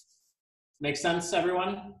 Make sense,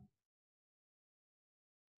 everyone?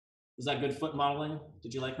 Was that good foot modeling?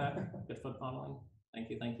 Did you like that? Good foot modeling? Thank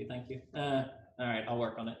you, thank you, thank you. All right, I'll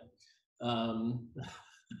work on it. All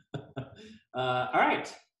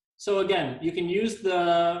right, so again, you can use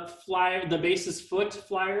the base's foot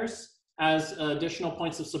flyers as additional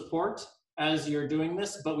points of support as you're doing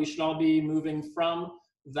this, but we should all be moving from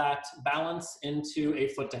that balance into a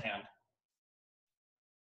foot to hand.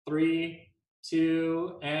 3,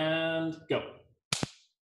 2, and go.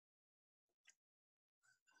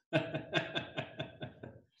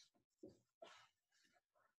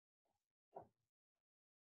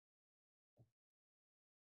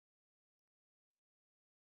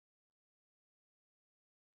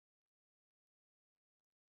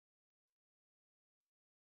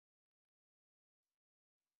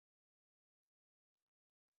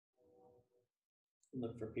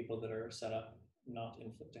 Look for people that are set up not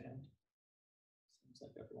in foot to hand. Seems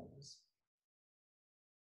like everyone is.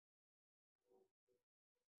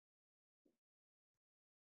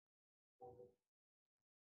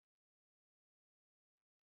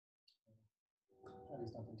 Probably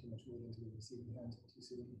not put too much weight into the receiving hand too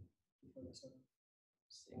soon before the setup.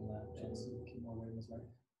 Seeing that, Chance to keep more weight in his right.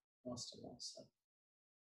 most of us.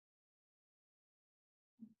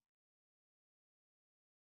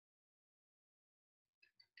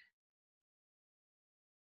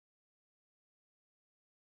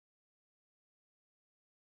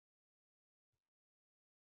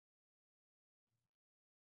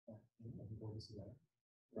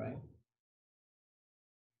 Right.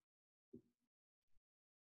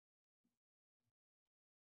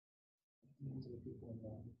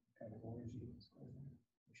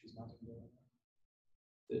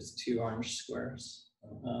 There's 2 orange squares.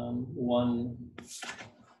 One.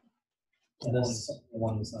 This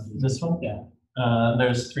one? Yeah.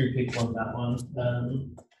 There's 3 people in that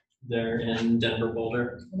one. They're in Denver,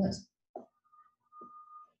 Boulder. Oh, nice.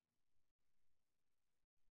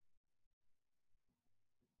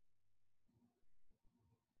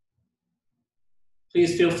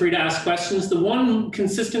 Please feel free to ask questions. The one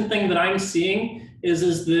consistent thing that I'm seeing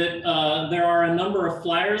is that there are a number of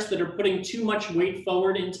flyers that are putting too much weight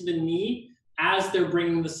forward into the knee as they're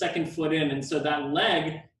bringing the second foot in. And so that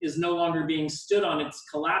leg is no longer being stood on, it's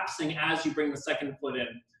collapsing as you bring the second foot in.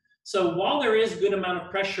 So while there is a good amount of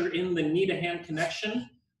pressure in the knee to hand connection,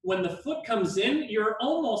 when the foot comes in, you're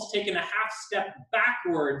almost taking a half step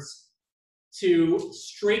backwards to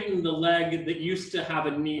straighten the leg that used to have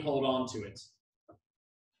a knee hold on to it.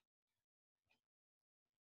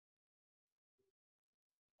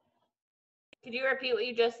 Could you repeat what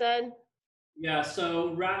you just said? Yeah,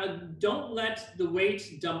 so don't let the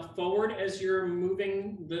weight dump forward as you're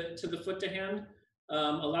moving to the foot to hand. A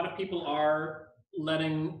lot of people are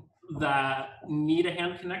letting that knee to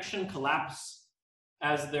hand connection collapse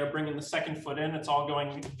as they're bringing the second foot in. It's all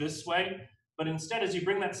going this way. But instead, as you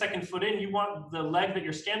bring that second foot in, you want the leg that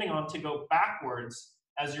you're standing on to go backwards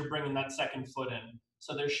as you're bringing that second foot in.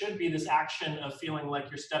 So there should be this action of feeling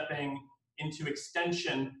like you're stepping into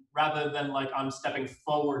extension rather than like I'm stepping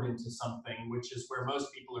forward into something, which is where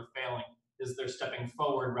most people are failing, is they're stepping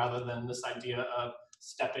forward rather than this idea of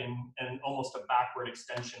stepping and almost a backward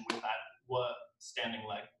extension with that standing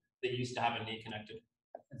leg that used to have a knee connected.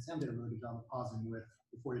 And Sam did a really good job of pausing with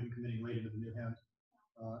before even committing weight into the new hand,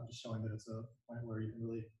 just showing that it's a point where you can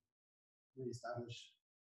really establish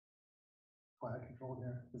quiet control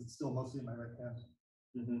here, because it's still mostly in my right hand.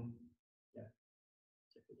 Mm-hmm. Yeah.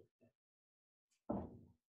 It's a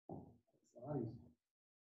lot easier.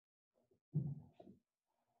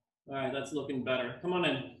 All right, that's looking better. Come on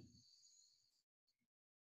in.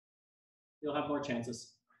 You'll have more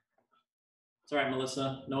chances. It's all right,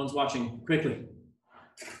 Melissa. No one's watching. Quickly.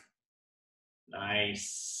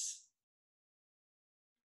 Nice.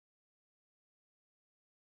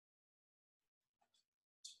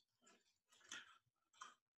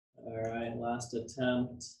 All right, last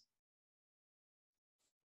attempt.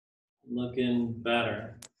 Looking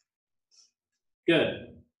better.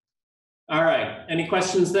 Good. All right, any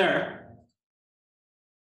questions there?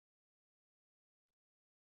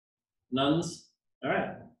 Nones? All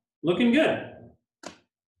right, looking good.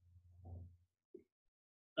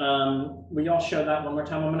 We all show that one more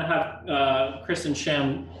time. I'm gonna have Chris and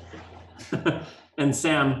Sham and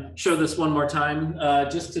Sam show this one more time,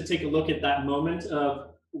 just to take a look at that moment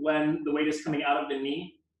of when the weight is coming out of the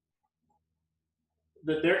knee.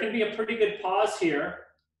 There can be a pretty good pause here,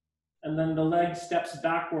 and then the leg steps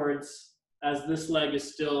backwards as this leg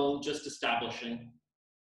is still just establishing.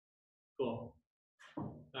 Cool.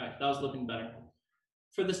 All right, that was looking better.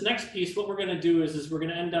 For this next piece, what we're going to do is we're going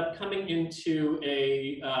to end up coming into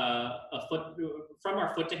a foot, from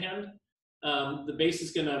our foot to hand. The base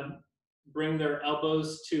is going to bring their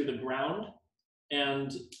elbows to the ground,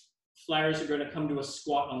 and flyers are going to come to a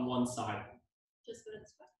squat on one side. Just go to the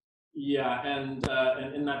squat. Yeah, and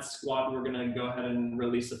in that squat, we're going to go ahead and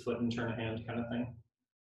release a foot and turn a hand kind of thing.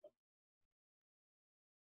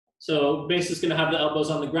 So base is going to have the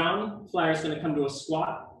elbows on the ground, flyer is going to come to a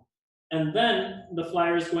squat, and then the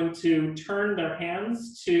flyer is going to turn their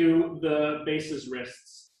hands to the base's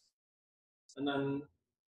wrists. And then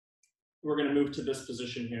we're going to move to this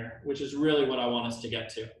position here, which is really what I want us to get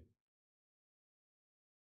to.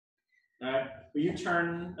 All right, will you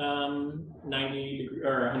turn 90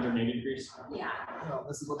 or 180 degrees? Yeah. Oh,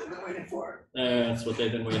 this is what they've been waiting for. That's what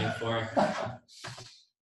they've been waiting for.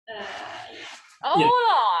 Hold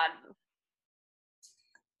on.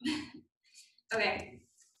 Okay.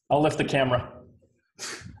 I'll lift the camera.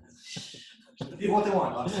 People what they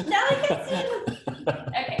want. Now I can see.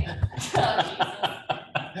 Okay. Oh, Jesus.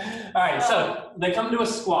 All right, so they come to a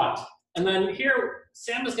squat. And then here,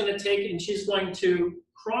 Sam is going to take and she's going to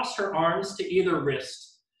cross her arms to either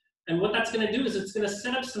wrist. And what that's going to do is it's going to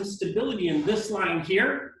set up some stability in this line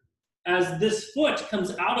here as this foot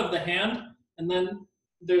comes out of the hand. And then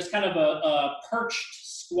there's kind of a perched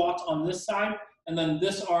squat on this side. And then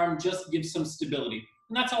this arm just gives some stability.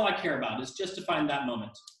 And that's all I care about, is just to find that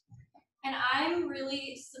moment. And I'm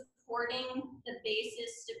really supporting the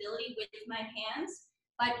base's stability with my hands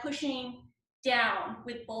by pushing down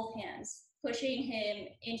with both hands, pushing him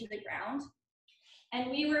into the ground.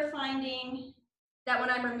 And we were finding that when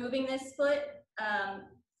I'm removing this foot,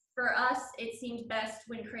 for us, it seemed best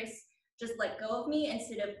when Chris just let go of me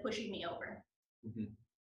instead of pushing me over. Mm-hmm.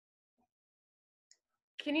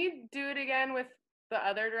 Can you do it again with the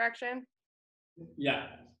other direction? Yeah.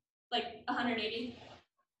 Like 180?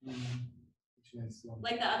 Mm-hmm.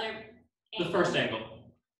 Like the other The angle. first angle.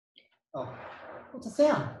 Oh, what's a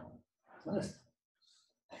Sam? Nice.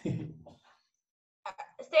 Sam,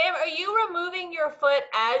 are you removing your foot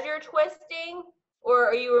as you're twisting, or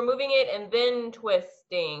are you removing it and then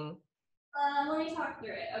twisting? Let me talk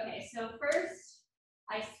through it. Okay, so first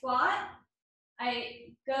I squat.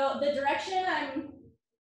 I go the direction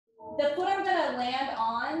the foot I'm gonna land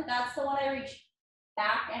on, that's the one I reach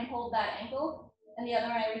back and hold that ankle, and the other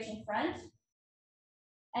one I reach in front.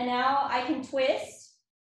 And now I can twist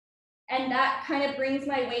and that kind of brings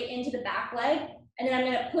my weight into the back leg. And then I'm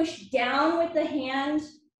gonna push down with the hand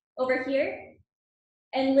over here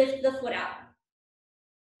and lift the foot out.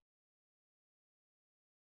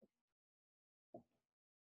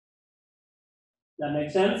 That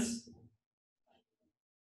makes sense?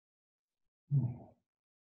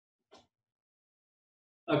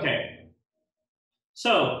 Okay.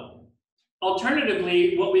 So,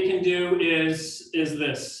 alternatively, what we can do is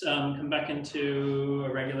this. Come back into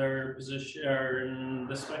a regular position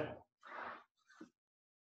this way.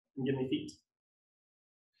 And give me feet.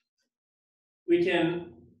 We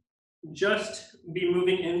can just be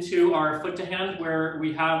moving into our foot to hand where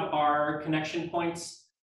we have our connection points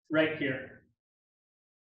right here.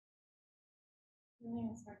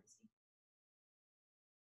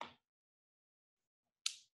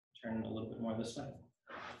 Turn a little bit more this way.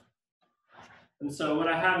 And so what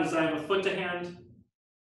I have is I have a foot to hand,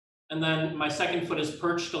 and then my second foot is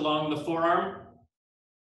perched along the forearm.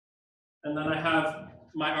 And then I have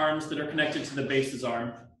my arms that are connected to the base's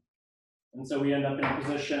arm. And so we end up in a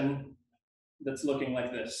position that's looking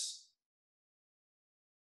like this.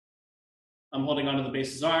 I'm holding onto the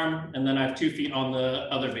base's arm, and then I have 2 feet on the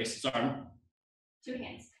other base's arm. 2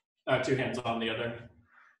 hands. 2 hands on the other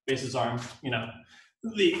base's arm, you know,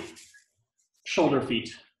 the shoulder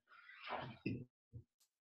feet.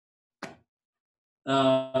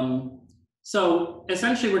 So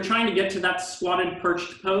essentially we're trying to get to that squatted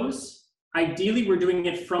perched pose. Ideally, we're doing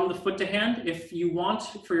it from the foot to hand. If you want,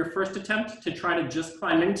 for your first attempt, to try to just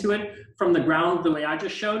climb into it from the ground the way I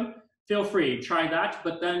just showed, feel free, try that,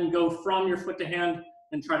 but then go from your foot to hand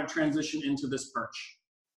and try to transition into this perch.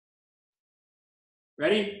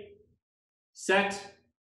 Ready? Set.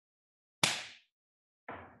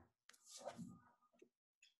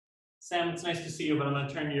 Sam, it's nice to see you, but I'm going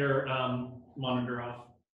to turn your monitor off.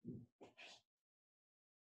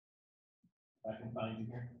 If I can find you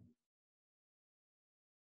here.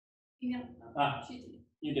 Yeah.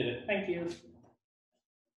 You did it. Thank you.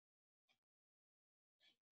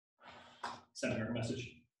 Send her a message.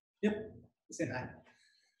 Yep. Say hi.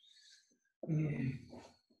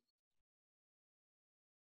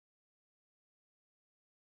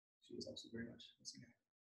 She was also very much listening.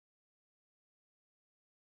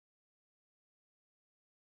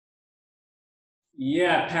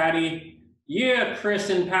 Yeah, Patty. Yeah, Chris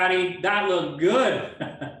and Patty. That looked good.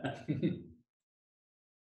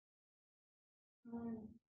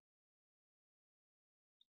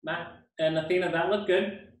 Matt and Athena, that looked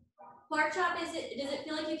good. Pork chop, does it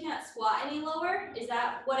feel like you can't squat any lower? Is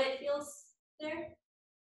that what it feels there?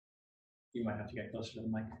 You might have to get closer to the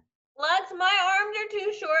mic. Lex, my arms are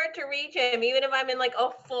too short to reach him, even if I'm in like a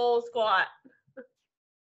full squat.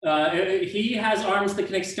 He has arms that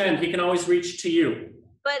can extend. He can always reach to you.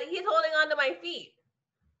 But he's holding on to my feet.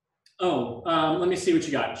 Oh, let me see what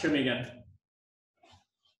you got. Show me again.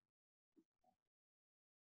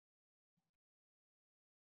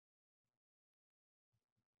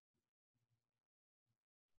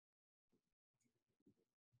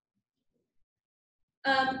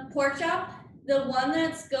 Pork chop, the one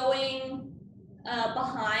that's going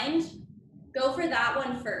behind, go for that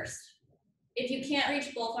one first. If you can't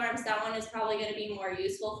reach both arms, that one is probably going to be more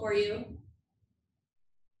useful for you.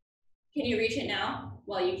 Can you reach it now?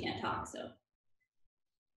 Well, you can't talk, so.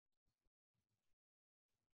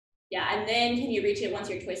 Yeah, and then can you reach it once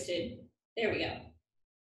you're twisted? There we go.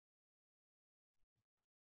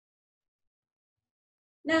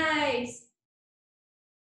 Nice.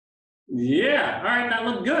 Yeah, all right, that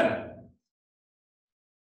looked good.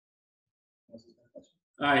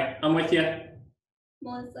 All right, I'm with you.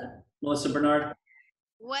 Melissa Bernard.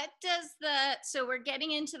 What does so we're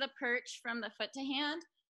getting into the perch from the foot to hand,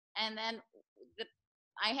 and then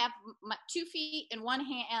I have my 2 feet and one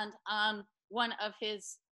hand on one of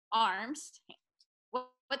his arms.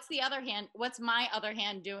 What's the other hand? What's my other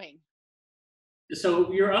hand doing?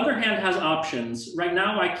 So your other hand has options. Right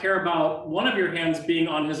now, I care about one of your hands being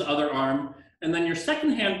on his other arm, and then your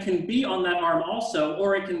second hand can be on that arm also,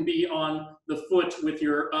 or it can be on the foot with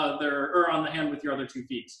your other, or on the hand with your other 2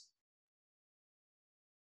 feet.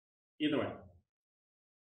 Either way.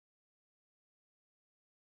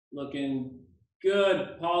 Looking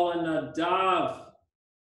good, Paula Nadav.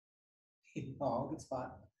 Oh, good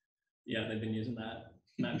spot. Yeah, they've been using that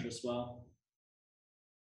mattress well.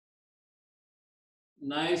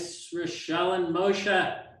 Nice, Rochelle and Moshe.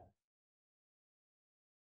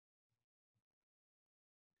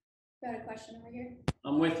 Got a question over here.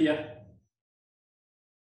 I'm with you.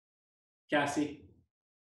 Cassie.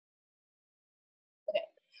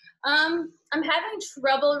 I'm having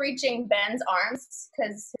trouble reaching Ben's arms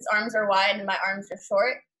because his arms are wide and my arms are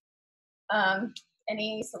short.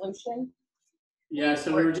 Any solution? Yeah,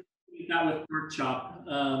 so we were just doing that with pork chop.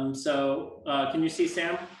 Can you see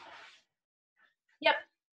Sam? Yep.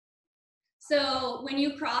 So when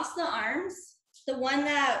you cross the arms, the one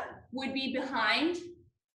that would be behind,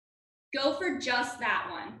 go for just that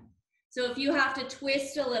one. So if you have to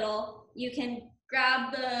twist a little, you can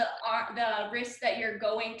grab the wrist that you're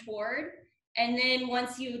going toward, and then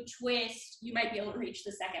once you twist, you might be able to reach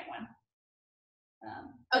the second one.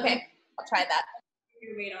 Okay, I'll try that.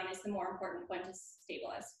 Your weight on is the more important one to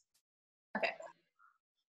stabilize. Okay.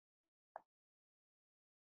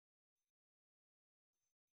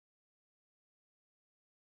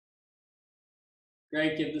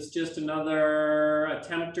 Great, give this just another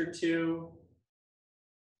attempt or two.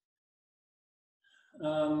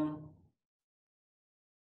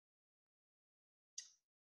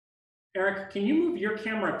 Eric, can you move your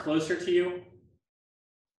camera closer to you?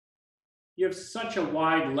 You have such a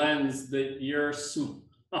wide lens that you're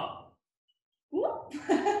small.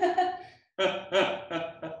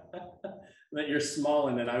 That you're small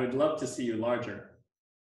in it. I would love to see you larger.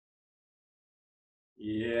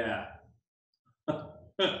 Yeah.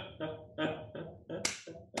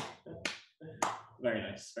 Very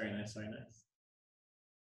nice, very nice, very nice.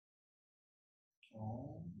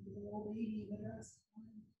 Oh, little baby, that's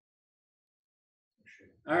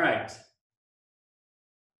All right.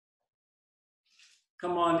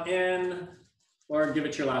 Come on in, or give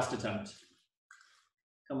it your last attempt.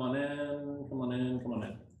 Come on in, come on in, come on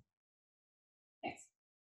in. Thanks.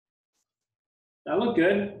 That looked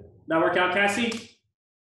good. That work out, Cassie?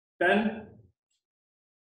 Ben?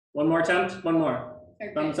 One more attempt? One more.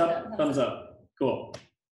 Okay. Thumbs up, thumbs up. Cool.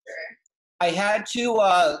 I had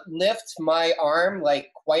to lift my arm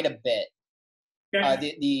like quite a bit.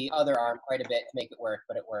 Okay. The other arm quite a bit to make it work,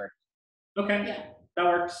 but it worked. Okay, Yeah. that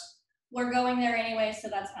works. We're going there anyway, so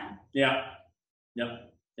that's fine. Yeah,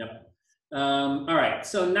 yep, yep. All right,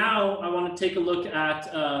 so now I want to take a look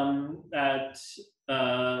at some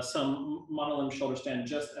monolimb shoulder stand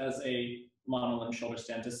just as a monolimb shoulder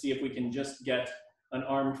stand to see if we can just get an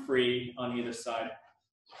arm free on either side.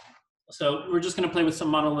 So we're just going to play with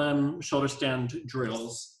some monolimb shoulder stand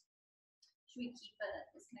drills. Should we keep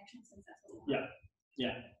this connection since that's what we want? Yeah,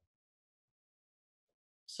 yeah.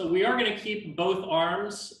 So we are going to keep both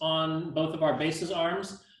arms on both of our bases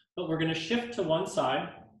arms, but we're going to shift to one side.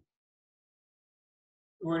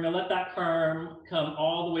 We're going to let that arm come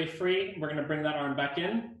all the way free. We're going to bring that arm back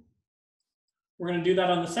in. We're going to do that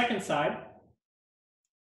on the second side.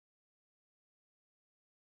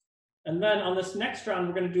 And then on this next round,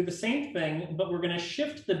 we're going to do the same thing, but we're going to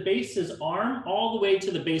shift the base's arm all the way to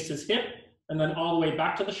the base's hip, and then all the way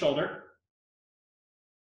back to the shoulder.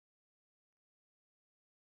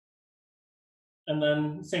 And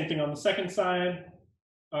then same thing on the second side,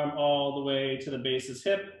 arm all the way to the base's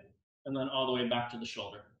hip, and then all the way back to the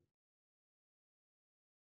shoulder.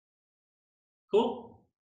 Cool?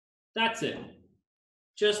 That's it.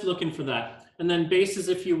 Just looking for that. And then bases,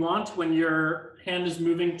 if you want, when your hand is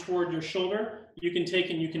moving toward your shoulder, you can take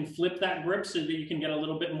and you can flip that grip so that you can get a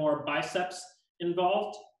little bit more biceps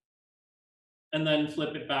involved, and then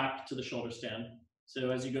flip it back to the shoulder stand.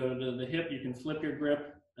 So as you go to the hip, you can flip your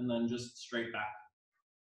grip and then just straight back.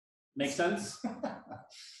 Make sense?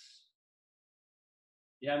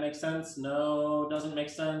 Yeah, makes sense. No, doesn't make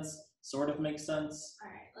sense. Sort of makes sense. All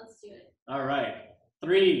right, let's do it. All right.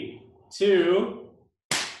 3, 2.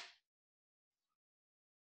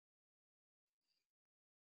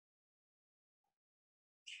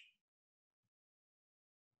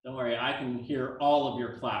 Don't worry, I can hear all of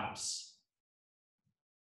your claps.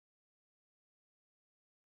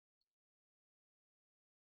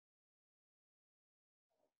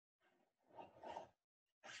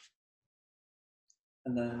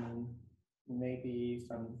 And then maybe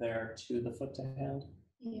from there to the foot to hand.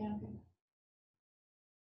 Yeah.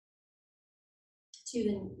 To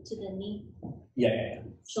the knee. Yeah, yeah, yeah.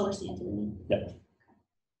 Shoulder stand to the knee. Yep.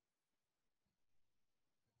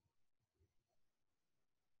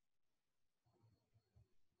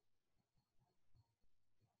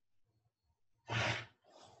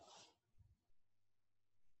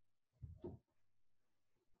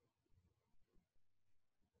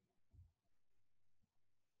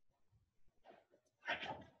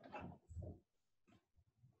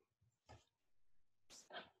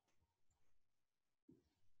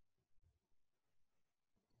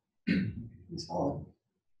 solid.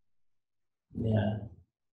 Yeah.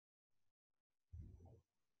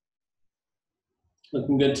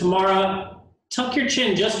 Looking good. Tamara, tuck your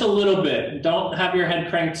chin just a little bit. Don't have your head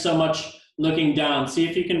cranked so much looking down. See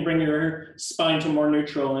if you can bring your spine to more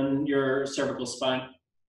neutral in your cervical spine.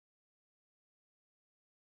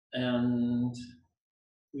 And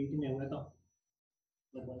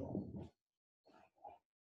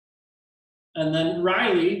and then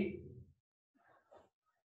Riley,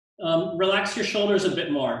 relax your shoulders a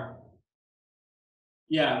bit more.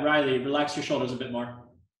 Yeah, Riley, relax your shoulders a bit more.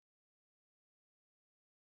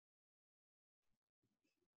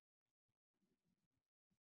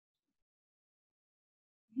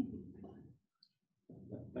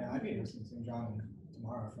 Yeah, I'd be interested in seeing John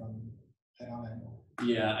tomorrow from head on angle.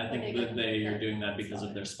 Yeah, I think that they are doing that because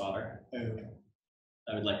of their spotter. Oh, okay.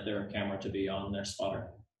 I would like their camera to be on their spotter,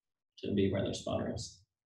 to be where their spotter is.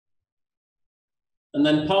 And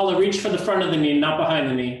then Paula, reach for the front of the knee, not behind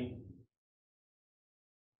the knee.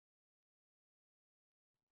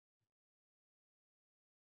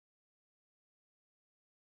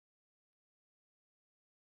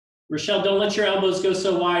 Rochelle, don't let your elbows go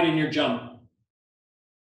so wide in your jump.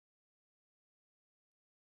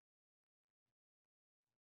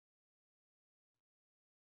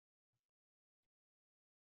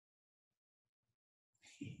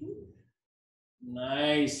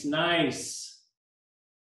 Nice, nice.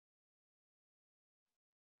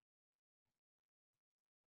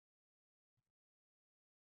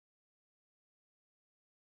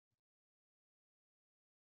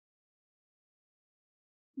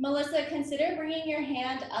 Melissa, consider bringing your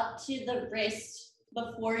hand up to the wrist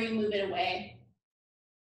before you move it away.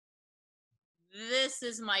 This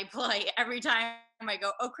is my play. Every time I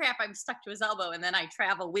go, oh crap, I'm stuck to his elbow, and then I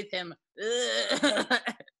travel with him.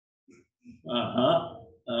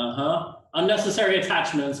 Unnecessary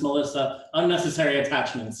attachments, Melissa. Unnecessary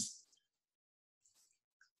attachments.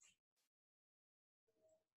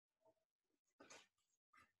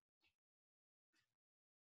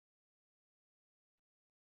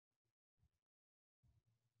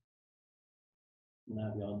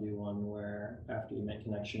 Maybe I'll do one where after you make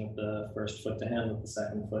connection with the first foot to hand, with the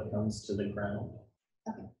second foot comes to the ground.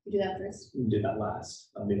 Okay, you do that first. You do that last.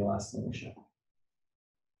 That'll be the last thing we show.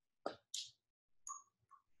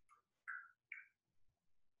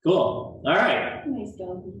 Cool. All right. Nice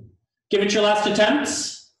doggy. Give it your last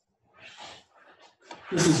attempts.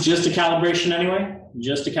 This is just a calibration anyway.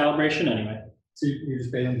 Just a calibration anyway. So you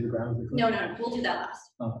just bait into the ground with the foot? No, we'll do that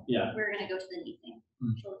last. Oh. Yeah. We're gonna go to the knee thing.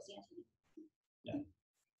 Shoulder stance.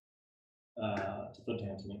 To foot to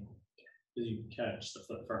hand to me. Because you catch the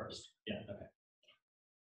foot first. Yeah, okay.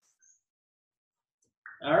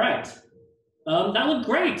 All right. That looked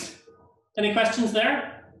great. Any questions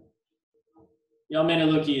there? Y'all made it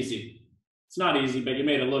look easy. It's not easy, but you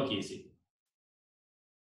made it look easy.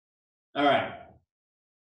 All right.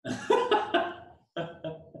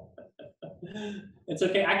 It's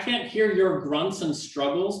okay. I can't hear your grunts and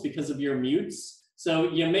struggles because of your mutes. So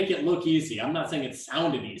you make it look easy. I'm not saying it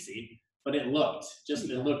sounded easy, but it looked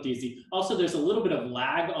easy. Also, there's a little bit of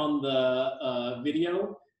lag on the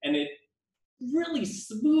video, and it really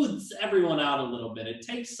smooths everyone out a little bit. It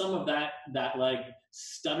takes some of that like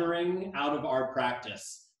stuttering out of our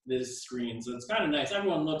practice, this screen. So it's kind of nice.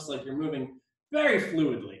 Everyone looks like you're moving very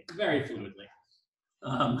fluidly, very fluidly.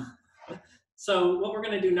 So what we're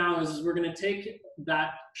going to do now is we're going to take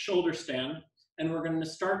that shoulder stand and we're going to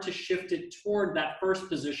start to shift it toward that first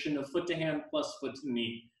position of foot to hand plus foot to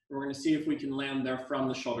knee. And we're going to see if we can land there from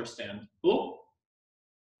the shoulder stand. Cool?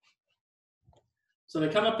 So they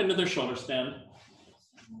come up into their shoulder stand.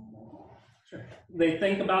 They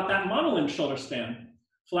think about that monolin shoulder stand.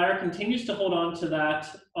 Flyer continues to hold on to that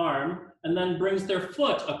arm and then brings their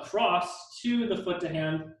foot across to the foot to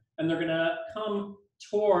hand, and they're going to come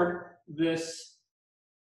toward this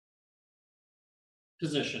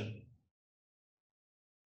position.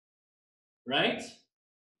 Right?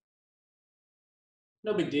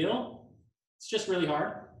 No big deal. It's just really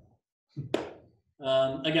hard.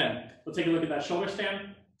 Again, we'll take a look at that shoulder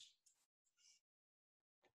stand.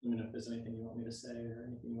 Let me know if there's anything you want me to say or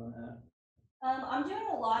anything you want to add. I'm doing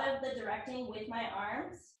a lot of the directing with my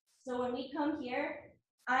arms. So when we come here,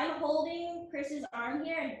 I'm holding Chris's arm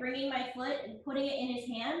here and bringing my foot and putting it in his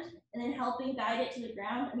hand and then helping guide it to the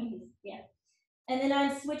ground. And then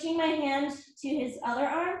I'm switching my hand to his other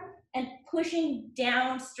arm and pushing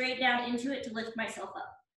down, straight down into it to lift myself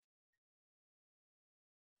up.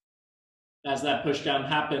 As that push down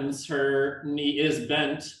happens, her knee is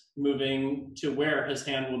bent, moving to where his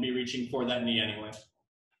hand will be reaching for that knee anyway.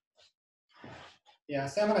 Yeah,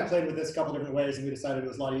 Sam and I played with this a couple different ways, and we decided it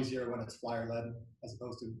was a lot easier when it's flyer led as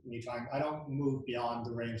opposed to me trying. I don't move beyond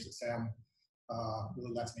the range that Sam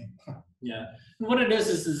really lets me. Yeah, and what it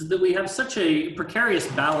is that we have such a precarious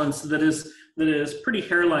balance that is pretty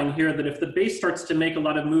hairline here, that if the base starts to make a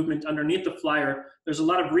lot of movement underneath the flyer, there's a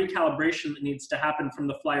lot of recalibration that needs to happen from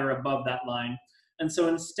the flyer above that line. And so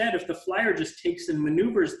instead, if the flyer just takes and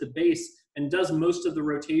maneuvers the base and does most of the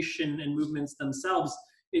rotation and movements themselves,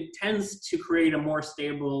 it tends to create a more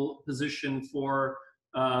stable position for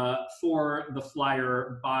the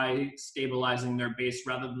flyer by stabilizing their base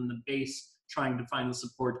rather than the base trying to find the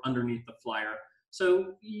support underneath the flyer.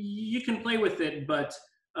 So you can play with it, but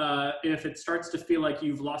if it starts to feel like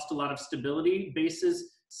you've lost a lot of stability,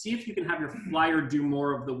 bases, see if you can have your flyer do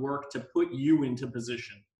more of the work to put you into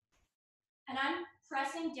position. And I'm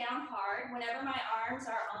pressing down hard. Whenever my arms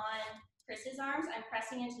are on Chris's arms, I'm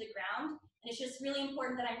pressing into the ground. And it's just really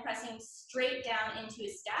important that I'm pressing straight down into a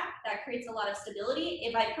stack. That creates a lot of stability.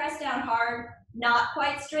 If I press down hard, not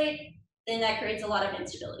quite straight, then that creates a lot of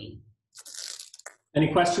instability.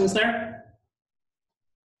 Any questions there?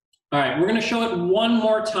 All right, we're gonna show it one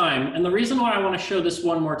more time. And the reason why I wanna show this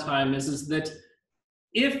one more time is that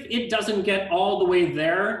if it doesn't get all the way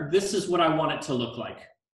there, this is what I want it to look like.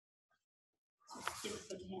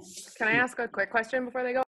 Can I ask a quick question before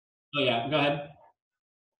they go? Oh yeah, go ahead.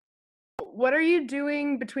 What are you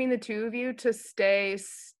doing between the two of you to stay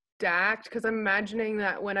stacked? Because I'm imagining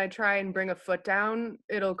that when I try and bring a foot down,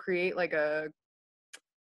 it'll create like a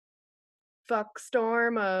fuck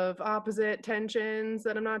storm of opposite tensions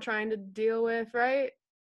that I'm not trying to deal with, right?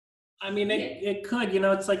 I mean, it could, you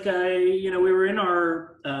know, it's like, you know, we were in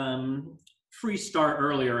our free start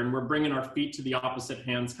earlier and we're bringing our feet to the opposite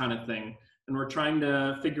hands kind of thing. And we're trying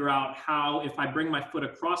to figure out how, if I bring my foot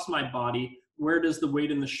across my body, where does the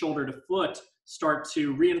weight in the shoulder to foot start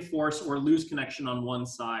to reinforce or lose connection on one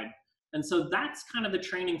side? And so that's kind of the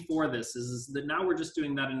training for this, is that now we're just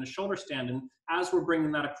doing that in the shoulder stand. And as we're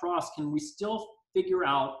bringing that across, can we still figure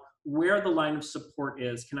out where the line of support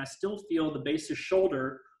is? Can I still feel the base of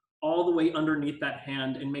shoulder all the way underneath that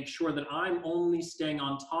hand and make sure that I'm only staying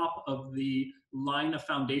on top of the line of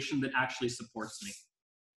foundation that actually supports me?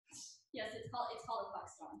 Yes, it's called a fuck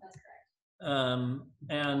storm. That's correct.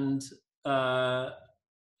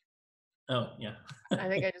 Oh yeah. I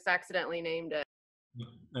think I just accidentally named it.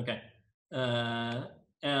 Okay.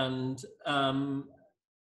 And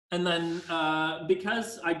then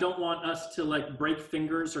because I don't want us to like break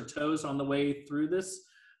fingers or toes on the way through this,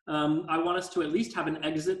 I want us to at least have an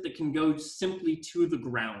exit that can go simply to the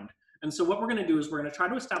ground. And so what we're gonna do is we're gonna try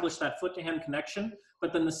to establish that foot to hand connection,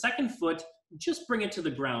 but then the second foot, just bring it to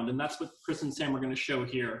the ground. And that's what Chris and Sam are gonna show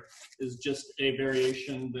here, is just a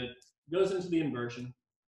variation that goes into the inversion.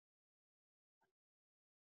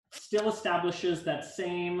 Still establishes that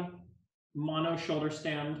same mono shoulder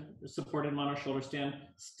stand, supported mono shoulder stand,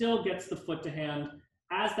 still gets the foot to hand.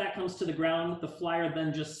 As that comes to the ground, the flyer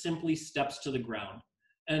then just simply steps to the ground.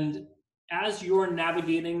 And as you're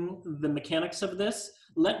navigating the mechanics of this,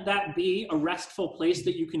 let that be a restful place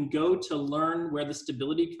that you can go to learn where the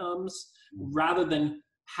stability comes, rather than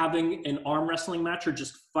having an arm wrestling match or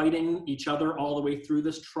just fighting each other all the way through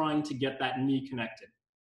this, trying to get that knee connected.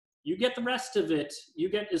 You get the rest of it, you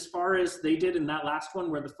get as far as they did in that last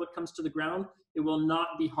one where the foot comes to the ground, it will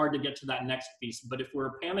not be hard to get to that next piece. But if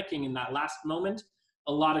we're panicking in that last moment,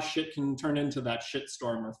 a lot of shit can turn into that shit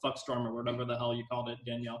storm or fuck storm or whatever the hell you called it,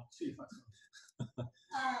 Danielle.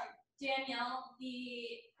 Danielle,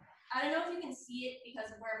 I don't know if you can see it because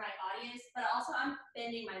of where my body is, but also I'm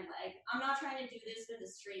bending my leg. I'm not trying to do this with a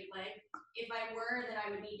straight leg. If I were, then I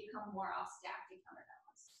would need to come more off stack to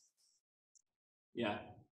counterbalance. Yeah.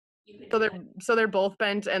 So they're both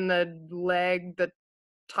bent and the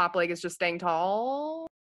top leg is just staying tall?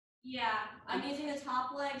 Yeah, I'm using the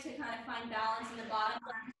top leg to kind of find balance in the bottom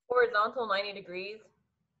leg. Horizontal 90 degrees.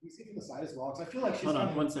 You see from the side as well, because I feel like she's Hold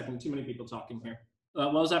on 1 second, too many people talking here.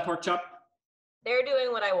 What was that, pork chop? They're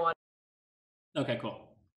doing what I want. Okay,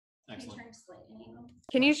 cool. Excellent.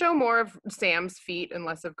 Can you show more of Sam's feet and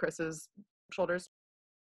less of Chris's shoulders?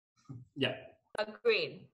 Yeah.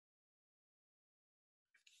 Agreed.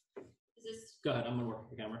 Go ahead, I'm gonna work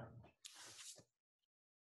the camera.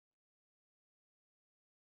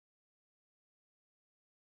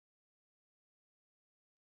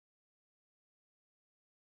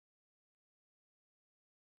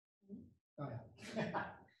 Oh, yeah.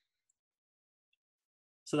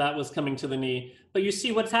 So that was coming to the knee. But you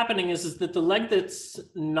see what's happening is that the leg that's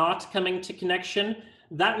not coming to connection,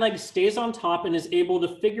 that leg stays on top and is able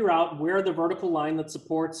to figure out where the vertical line that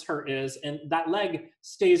supports her is, and that leg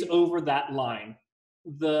stays over that line.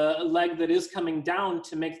 The leg that is coming down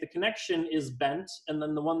to make the connection is bent, and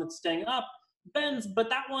then the one that's staying up bends, but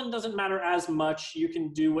that one doesn't matter as much. You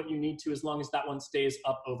can do what you need to as long as that one stays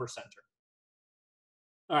up over center.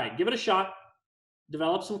 All right, give it a shot.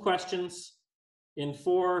 Develop some questions. In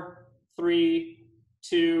 4, 3,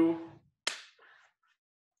 2.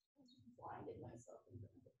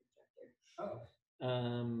 Why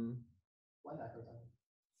not Acro time?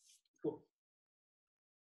 Cool.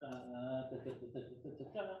 I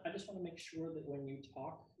just want to make sure that when you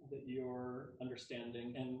talk, that you're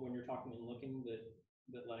understanding, and when you're talking and looking,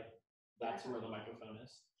 that like that's where the microphone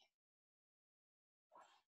is.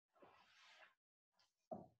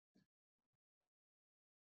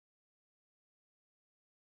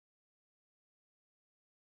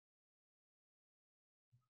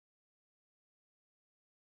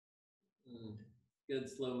 Good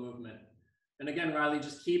slow movement. And again, Riley,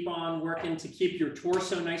 just keep on working to keep your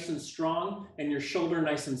torso nice and strong and your shoulder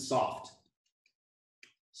nice and soft.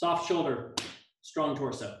 Soft shoulder, strong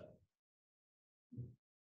torso.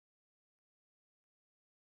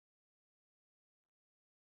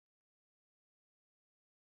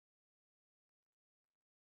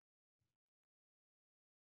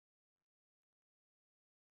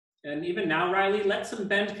 And even now, Riley, let some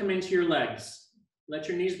bend come into your legs. Let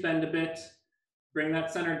your knees bend a bit. Bring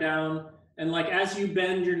that center down. And like as you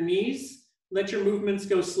bend your knees, let your movements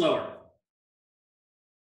go slower.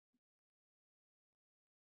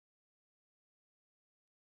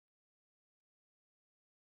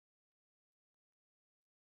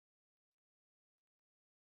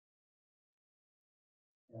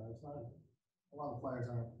 Yeah, it's not. A lot of flyers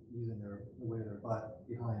aren't using the weight of their butt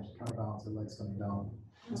behind to counterbalance their legs coming down.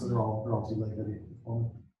 And so they're all too leg heavy.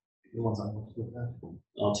 The ones I'm with that.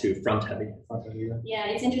 All too front heavy. Front heavy, yeah. Yeah,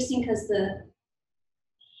 it's interesting because the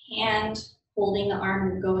hand holding the arm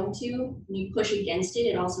you're going to, when you push against it,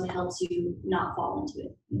 it also helps you not fall into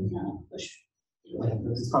it. You can push. Yeah,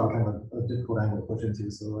 it's probably kind of a difficult angle to push into,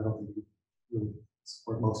 so I don't think you really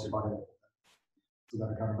support most of your body. So you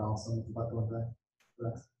got to counterbalance them with the butt going back.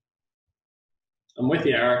 Correct. I'm with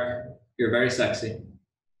you, Eric. You're very sexy.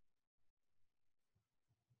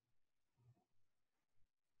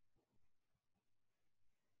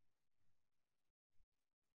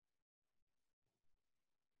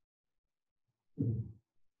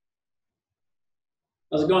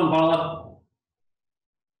 How's it going, Paula?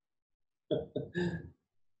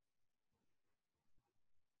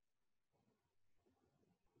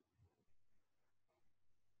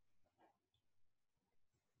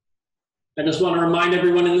 I just want to remind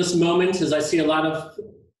everyone in this moment, as I see a lot of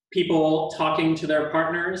people talking to their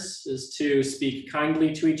partners, is to speak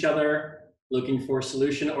kindly to each other, looking for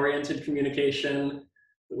solution-oriented communication.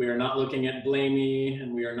 We are not looking at blamey,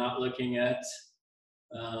 and we are not looking at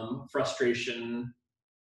frustration.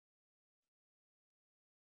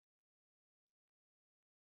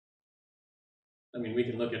 I mean, we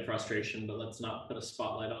can look at frustration, but let's not put a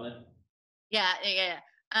spotlight on it. Yeah.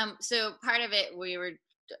 So part of it we were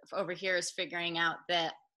over here is figuring out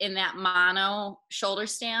that in that mono shoulder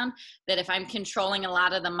stand, that if I'm controlling a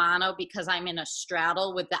lot of the mono because I'm in a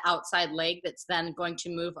straddle with the outside leg that's then going to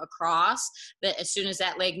move across, that as soon as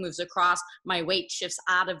that leg moves across, my weight shifts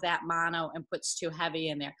out of that mono and puts too heavy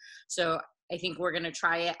in there. So I think we're going to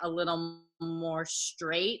try it a little more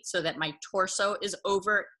straight so that my torso is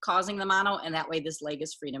over causing the mono, and that way this leg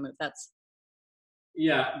is free to move.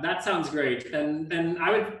 Yeah, that sounds great. And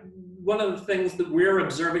one of the things that we're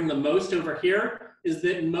observing the most over here is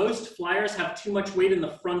that most flyers have too much weight in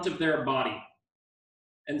the front of their body.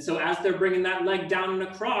 And so as they're bringing that leg down and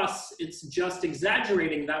across, it's just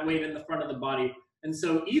exaggerating that weight in the front of the body. And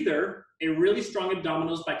so either a really strong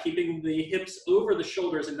abdominals by keeping the hips over the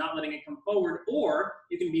shoulders and not letting it come forward, or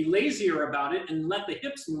you can be lazier about it and let the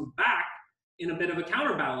hips move back in a bit of a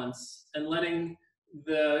counterbalance and letting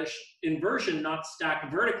the inversion not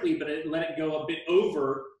stack vertically, but let it go a bit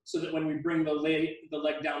over so that when we bring the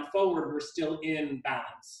leg down forward, we're still in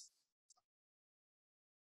balance.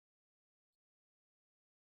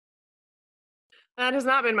 That has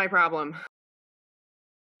not been my problem.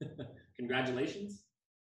 Congratulations.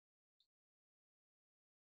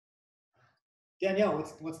 Danielle,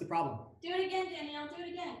 what's the problem? Do it again, Danielle. Do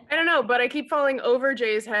it again. I don't know, but I keep falling over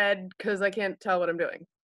Jay's head because I can't tell what I'm doing.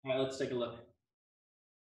 All right, let's take a look.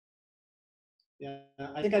 Yeah,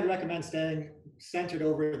 I think I'd recommend staying centered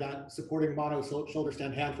over that supporting mono shoulder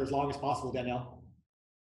stand hand for as long as possible, Danielle.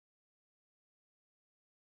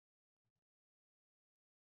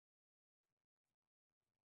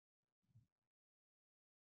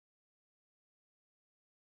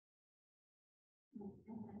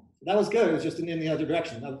 That was good. It was just in the other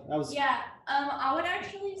direction. That was. Yeah, I would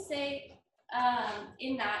actually say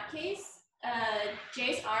in that case,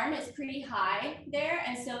 Jay's arm is pretty high there,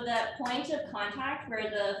 and so the point of contact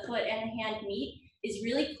where the foot and the hand meet is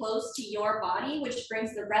really close to your body, which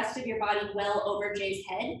brings the rest of your body well over Jay's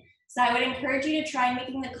head. So I would encourage you to try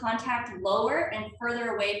making the contact lower and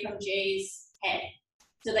further away from Jay's head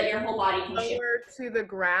so that your whole body can shift. Lower to the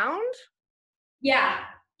ground? Yeah,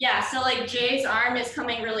 yeah. So like Jay's arm is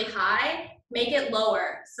coming really high. Make it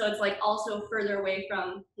lower, so it's like also further away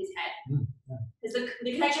from his head. Because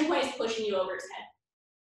the connection point is pushing you over his head.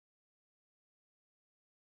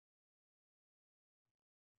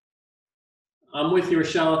 I'm with you,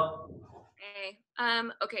 Rochelle. Okay.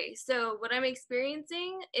 Okay, so what I'm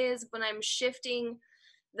experiencing is when I'm shifting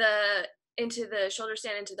into the shoulder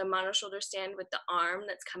stand, into the mono shoulder stand with the arm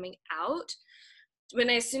that's coming out.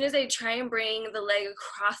 As soon as I try and bring the leg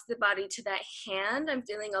across the body to that hand, I'm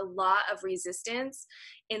feeling a lot of resistance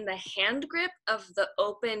in the hand grip of the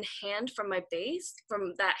open hand from my base,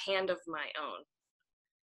 from that hand of my own.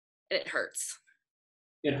 And it hurts.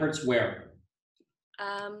 It hurts where?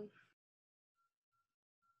 Um,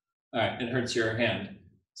 All right, it hurts your hand.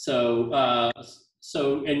 So,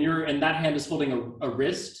 and that hand is holding a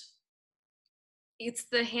wrist. it's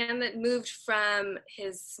the hand that moved from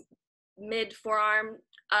his mid forearm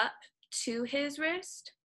up to his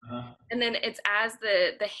wrist. Uh-huh. And then it's as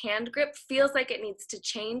the hand grip feels like it needs to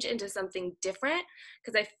change into something different,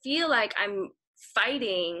 because I feel like I'm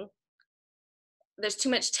fighting. There's too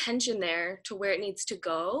much tension there to where it needs to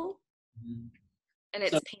go. Mm-hmm. And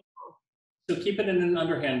it's painful. So keep it in an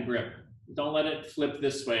underhand grip. Don't let it flip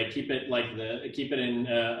this way. Keep it in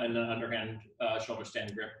an underhand shoulder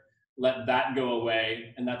stand grip. Let that go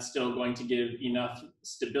away, and that's still going to give enough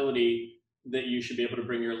stability that you should be able to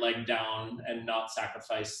bring your leg down and not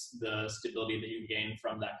sacrifice the stability that you gain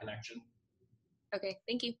from that connection. Okay,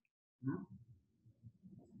 thank you. Mm-hmm.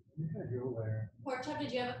 Pork Chop,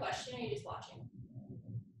 did you have a question, or are you just watching?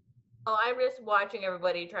 Oh, I'm just watching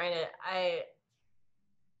everybody trying to. I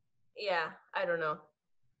don't know.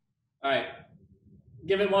 All right,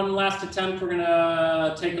 give it one last attempt. We're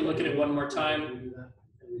gonna take a look at it one more time.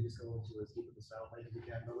 We just go into as deep of the style like we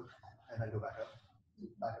can, and then go back up to the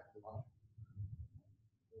bottom.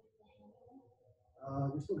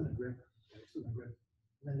 We're still gonna grip. Yeah, we're still gonna grip.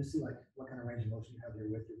 And then just see like what kind of range of motion you have here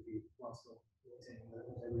with your feet while still maintaining the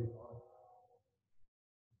integrity of the bottom.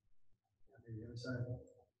 Yeah, maybe the other side.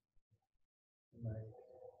 And like,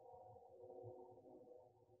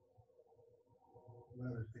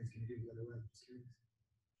 what other things can you do the other way? Just curious.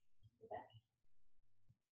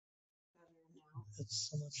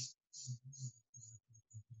 That's so much.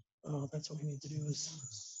 Oh, that's what we need to do is.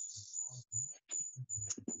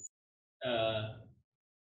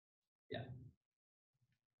 Yeah.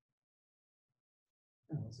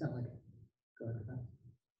 Oh, it's kind of like go ahead with that.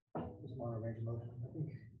 Just want to range of motion.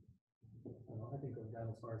 I think going down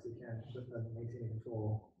as far as they can, but then maintaining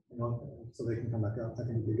control, so they can come back up. I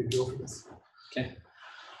think it'd be a good deal for this. Okay.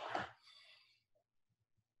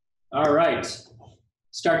 All right.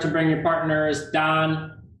 Start to bring your partners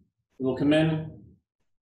down. We'll come in.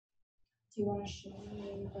 Do you want to show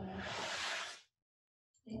me the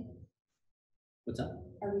thing? What's up?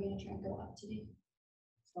 Are we going to try and go up today?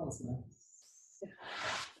 Sounds nice.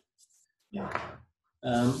 Yeah.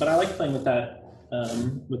 But I like playing with that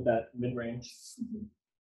mid-range.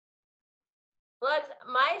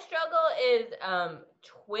 My struggle is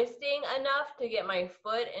twisting enough to get my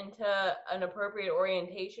foot into an appropriate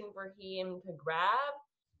orientation for him to grab.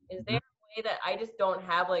 Is there a way that I just don't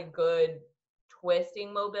have like good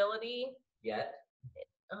twisting mobility yet?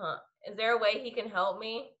 Is there a way he can help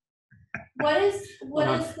me? What is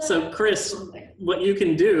the... So Chris, what you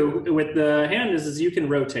can do with the hand is you can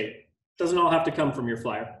rotate. Doesn't all have to come from your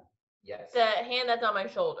flyer. Yes. The hand that's on my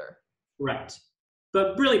shoulder. Right.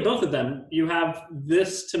 But really both of them, you have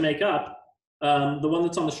this to make up. The one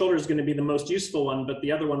that's on the shoulder is going to be the most useful one, but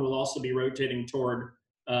the other one will also be rotating toward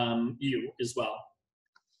you as well.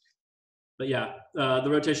 But yeah, the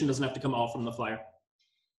rotation doesn't have to come all from the flyer.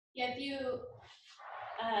 Yeah, if you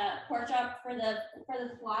Pork Chop for the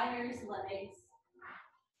flyer's legs,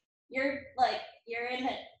 you're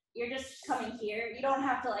just coming here. You don't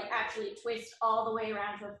have to like actually twist all the way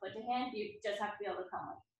around to a foot to hand. You just have to be able to come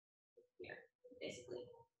like here, basically.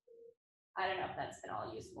 I don't know if that's at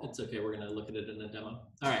all useful. It's okay, we're gonna look at it in a demo.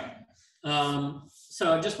 All right,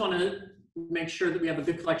 so I just wanna make sure that we have a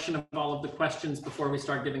good collection of all of the questions before we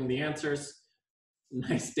start giving the answers.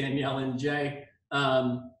 Nice, Danielle and Jay.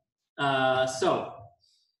 So,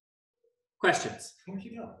 questions? Where'd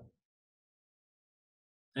you go?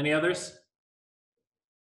 Any others?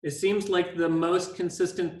 It seems like the most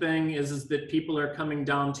consistent thing is that people are coming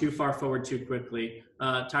down too far forward too quickly.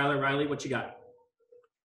 Tyler, Riley, what you got?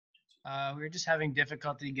 We were just having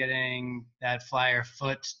difficulty getting that flyer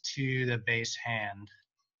foot to the base hand.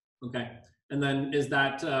 Okay. And then is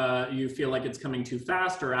that you feel like it's coming too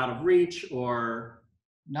fast or out of reach or?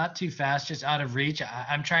 Not too fast, just out of reach.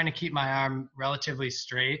 I'm trying to keep my arm relatively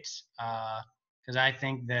straight because I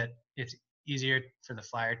think that it's easier for the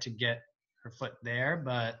flyer to get her foot there,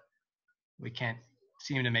 but we can't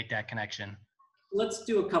seem to make that connection. Let's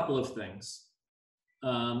do a couple of things.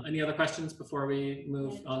 Any other questions before we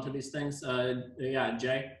move on to these things? Yeah,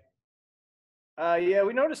 Jay? Yeah,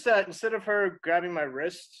 we noticed that instead of her grabbing my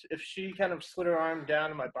wrist, if she kind of slid her arm down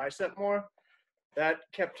to my bicep more, that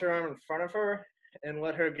kept her arm in front of her and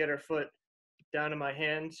let her get her foot down to my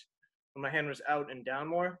hand when my hand was out and down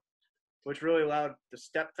more, which really allowed the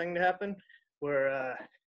step thing to happen, where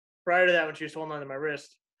prior to that, when she was holding on to my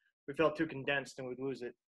wrist, we felt too condensed and we'd lose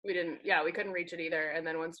it. We couldn't reach it either. And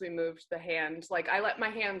then once we moved the hand, like I let my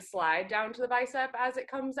hand slide down to the bicep as it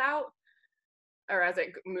comes out, or as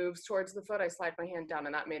it moves towards the foot, I slide my hand down,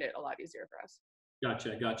 and that made it a lot easier for us.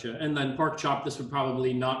 Gotcha. And then pork chop, this would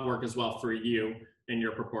probably not work as well for you in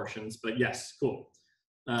your proportions, but yes, cool.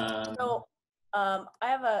 I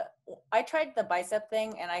tried the bicep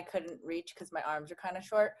thing and I couldn't reach because my arms are kind of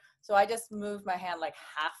short. So I just moved my hand like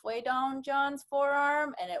halfway down John's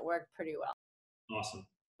forearm and it worked pretty well. Awesome.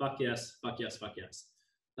 Fuck yes.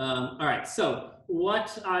 All right, so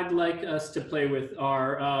what I'd like us to play with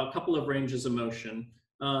are a couple of ranges of motion.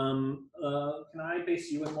 Can I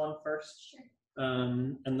base you in one first? Sure.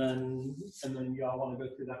 And then y'all want to go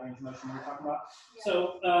through that range of motion we were talking about? Yeah.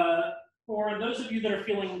 So for those of you that are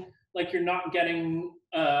feeling like you're not getting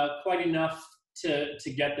quite enough to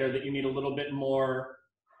get there, that you need a little bit more,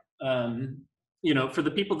 for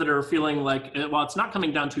the people that are feeling like, well, it's not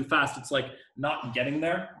coming down too fast, it's like not getting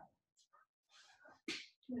there.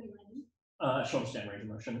 Shoulder stand range of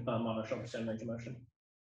motion, mono shoulder stand range of motion.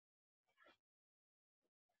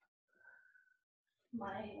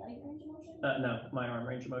 My leg range of motion? No, my arm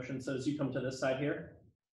range of motion. So as you come to this side here,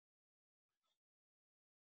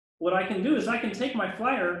 what I can do is I can take my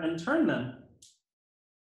flyer and turn them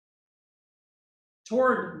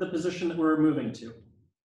toward the position that we're moving to.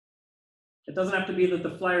 It doesn't have to be that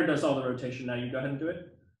the flyer does all the rotation. Now you go ahead and do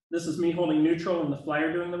it. This is me holding neutral and the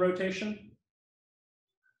flyer doing the rotation.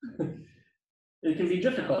 It can be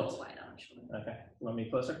difficult. Okay, you want me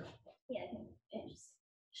closer? Yeah.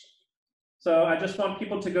 So I just want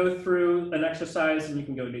people to go through an exercise, and you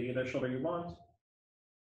can go to either shoulder you want,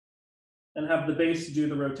 and have the base do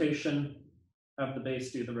the rotation, have the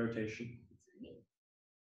base do the rotation.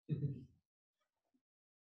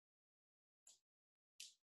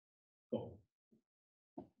 Cool.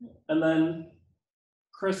 And then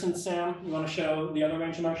Chris and Sam, you want to show the other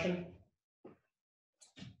range of motion?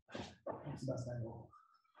 That's the best angle.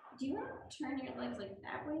 Do you want to turn your legs like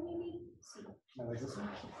that way, maybe? So, my legs this way?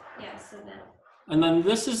 Yeah, so that. And then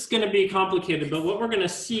this is going to be complicated, but what we're going to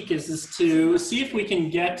seek is to see if we can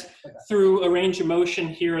get through a range of motion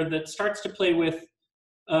here that starts to play with,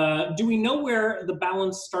 do we know where the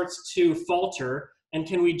balance starts to falter? And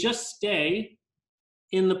can we just stay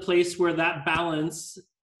in the place where that balance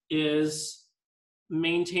is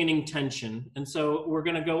maintaining tension? And so we're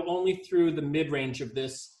going to go only through the mid-range of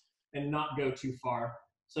this and not go too far.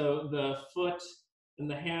 So the foot and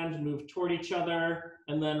the hand move toward each other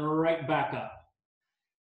and then right back up.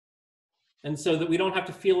 And so that we don't have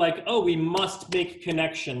to feel like, oh, we must make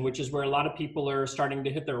connection, which is where a lot of people are starting to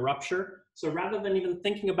hit their rupture. So rather than even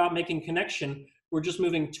thinking about making connection, we're just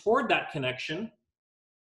moving toward that connection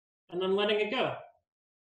and then letting it go.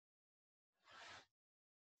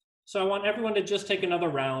 So I want everyone to just take another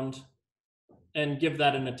round and give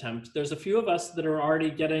that an attempt. There's a few of us that are already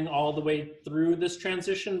getting all the way through this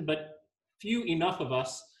transition, but few enough of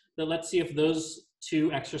us that let's see if those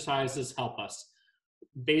two exercises help us.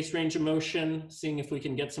 Base range of motion, seeing if we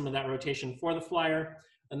can get some of that rotation for the flyer,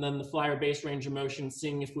 and then the flyer base range of motion,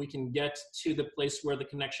 seeing if we can get to the place where the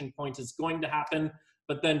connection point is going to happen,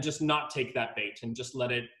 but then just not take that bait and just let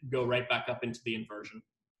it go right back up into the inversion.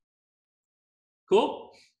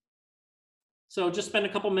 Cool? So just spend a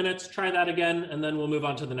couple minutes, try that again, and then we'll move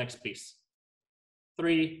on to the next piece.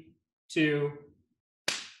 3, 2.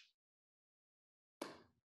 It's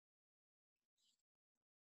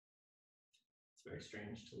very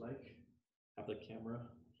strange to like have the camera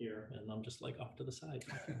here and I'm just like off to the side.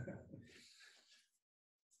 I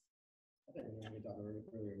think we talked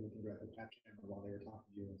earlier, looking at the cat camera while they were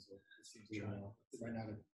talking to you, and so it seems to be right now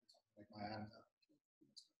like my eyes up.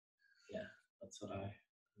 Yeah, that's what I.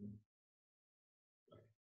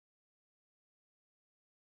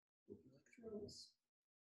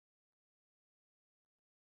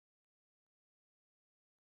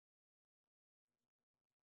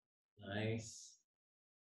 Nice.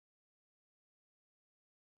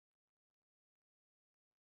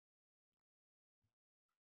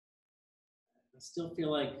 I still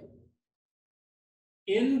feel like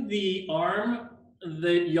in the arm,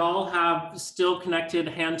 that y'all have still connected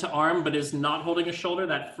hand to arm, but is not holding a shoulder,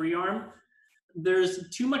 that free arm, there's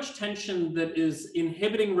too much tension that is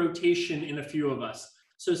inhibiting rotation in a few of us.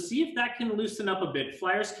 So see if that can loosen up a bit.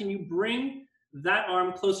 Flyers, can you bring that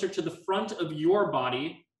arm closer to the front of your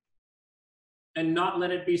body and not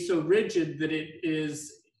let it be so rigid that it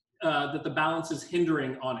is, that the balance is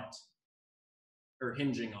hindering on it, or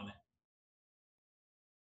hinging on it.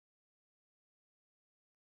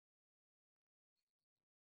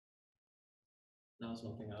 That was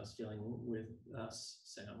one thing I was feeling with us,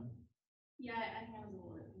 Sam. Yeah, I think I was a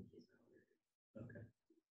little bit confused. Okay.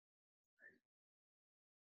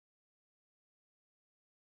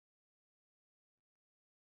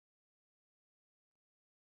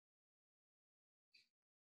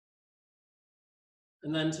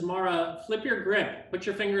 And then Tamara, flip your grip. Put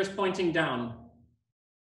your fingers pointing down.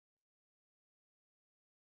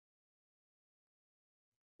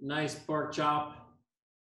 Nice pork chop.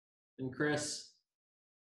 And Chris.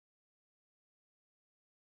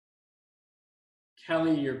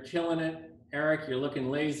 Kelly, you're killing it. Eric, you're looking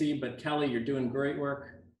lazy, but Kelly, you're doing great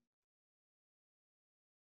work.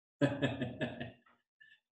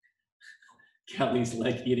 Kelly's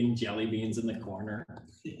like eating jelly beans in the corner.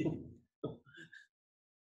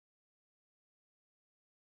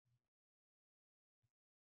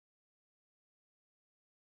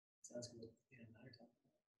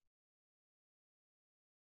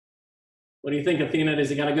 What do you think, Athena? Does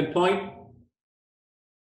he got a good point?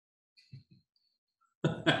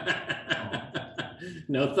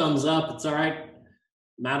 No thumbs up. It's all right.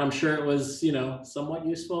 Matt, I'm sure it was, you know, somewhat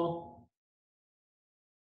useful.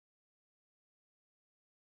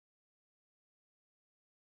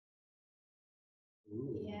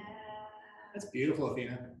 Yeah. That's beautiful,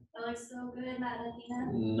 Athena. That looks so good, Matt and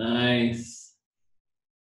Athena. Nice.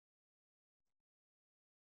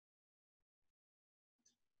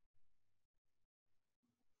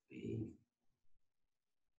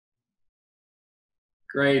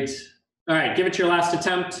 Great. All right, give it your last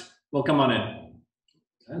attempt. We'll come on in.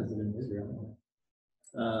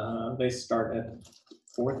 They start at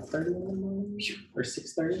 4:30 in the morning or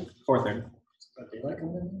 6:30? 4:30.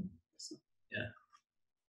 Yeah.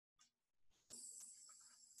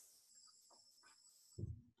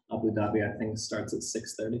 Abu Dhabi, I think, starts at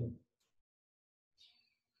 6:30.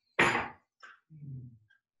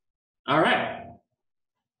 All right.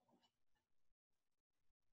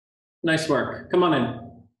 Nice work. Come on in.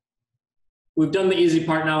 We've done the easy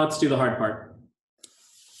part. Now let's do the hard part.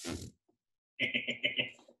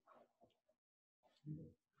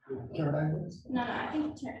 No, I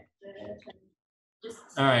think turn. Just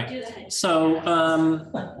All right. do the head.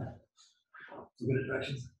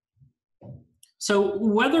 So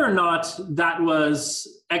whether or not that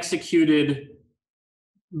was executed,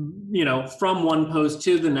 you know, from one pose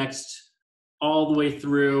to the next, all the way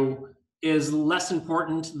through, is less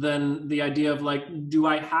important than the idea of like, do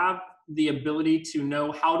I have the ability to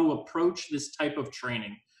know how to approach this type of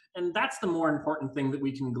training? And that's the more important thing that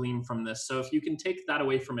we can glean from this. So if you can take that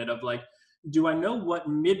away from it of like, do I know what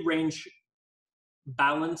mid-range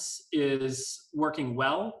balance is working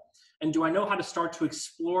well? And do I know how to start to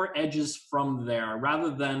explore edges from there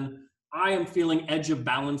rather than I am feeling edge of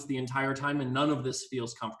balance the entire time and none of this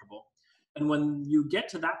feels comfortable? And when you get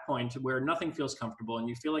to that point where nothing feels comfortable and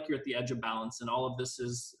you feel like you're at the edge of balance and all of this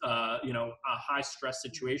is, you know, a high stress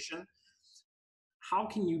situation, how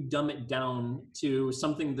can you dumb it down to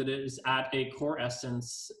something that is at a core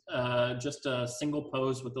essence, just a single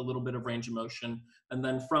pose with a little bit of range of motion? And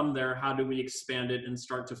then from there, how do we expand it and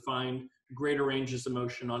start to find greater ranges of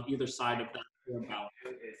motion on either side of that core balance?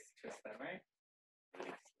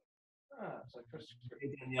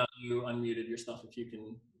 Hey, Danielle, you unmuted yourself. If you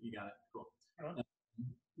can, you got it. Cool.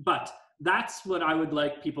 But that's what I would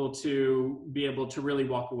like people to be able to really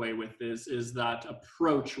walk away with is that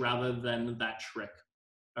approach rather than that trick.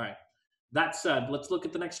 All right. That said, let's look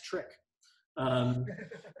at the next trick.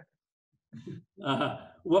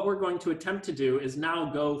 What we're going to attempt to do is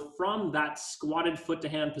now go from that squatted foot to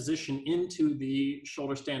hand position into the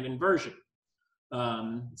shoulder stand inversion.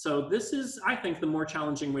 So this is, I think, the more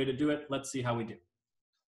challenging way to do it. Let's see how we do.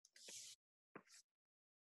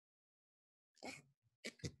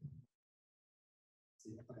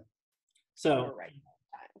 So,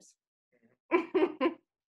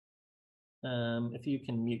 if you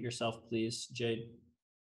can mute yourself, please, Jade.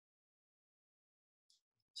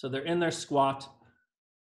 So they're in their squat.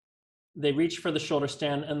 They reach for the shoulder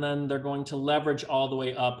stand, and then they're going to leverage all the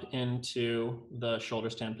way up into the shoulder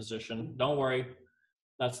stand position. Don't worry.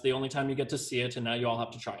 That's the only time you get to see it, and now you all have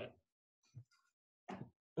to try it.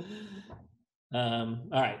 All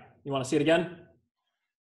right. You want to see it again?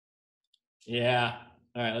 Yeah.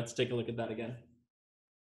 All right, let's take a look at that again.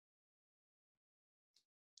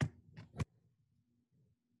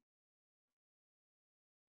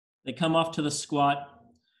 They come off to the squat.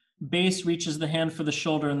 Base reaches the hand for the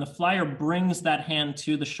shoulder, and the flyer brings that hand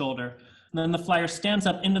to the shoulder. And then the flyer stands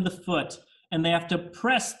up into the foot, and they have to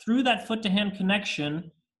press through that foot to hand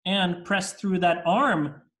connection and press through that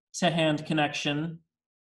arm to hand connection,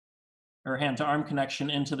 or hand to arm connection,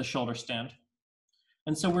 into the shoulder stand.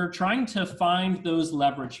 And so we're trying to find those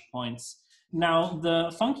leverage points. Now,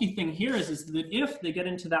 the funky thing here is that if they get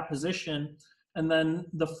into that position and then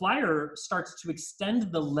the flyer starts to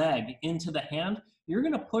extend the leg into the hand, you're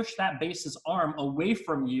going to push that base's arm away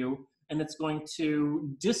from you, and it's going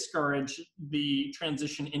to discourage the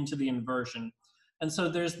transition into the inversion. And so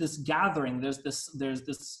there's this gathering, there's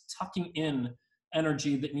this tucking in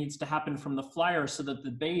energy that needs to happen from the flyer so that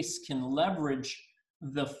the base can leverage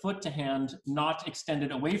the foot to hand, not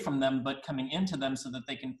extended away from them, but coming into them so that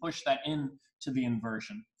they can push that in to the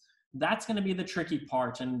inversion. That's going to be the tricky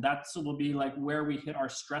part, and that's will be like where we hit our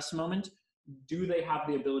stress moment. Do they have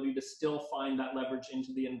the ability to still find that leverage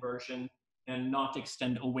into the inversion and not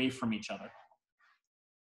extend away from each other?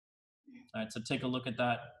 All right, so take a look at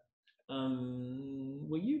that.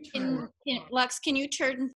 Will you turn Lux, can you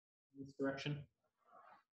turn this direction?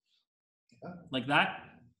 Like that?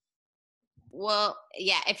 Well,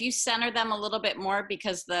 yeah, if you center them a little bit more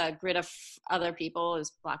because the grid of other people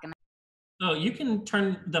is blocking them. Oh, you can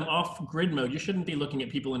turn them off grid mode. You shouldn't be looking at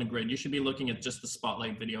people in a grid. You should be looking at just the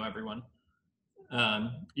spotlight video, everyone.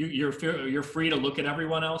 You're free to look at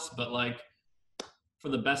everyone else, but like for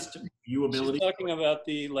the best viewability. She's talking about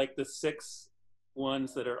the 6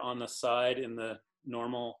 ones that are on the side in the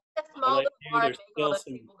normal. Small There's still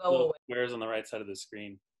some little squares on the right side of the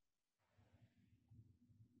screen.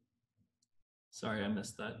 Sorry, I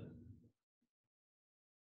missed that.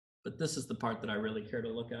 But this is the part that I really care to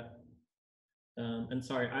look at. And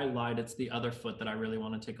sorry, I lied. It's the other foot that I really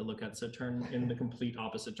want to take a look at. So turn in the complete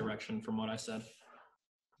opposite direction from what I said.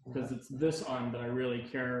 Because it's this arm that I really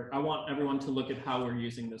care. I want everyone to look at how we're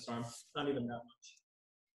using this arm. Not even that much.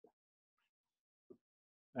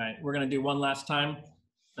 All right, we're going to do one last time.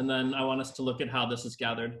 And then I want us to look at how this is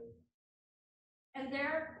gathered. And there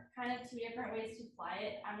are kind of 2 different ways to apply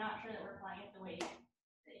it. I'm not sure that we're applying it the way that you're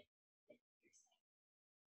saying.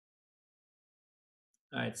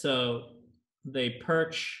 All right, so they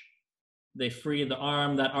perch, they free the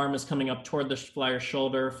arm. That arm is coming up toward the flyer's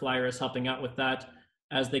shoulder. Flyer is helping out with that.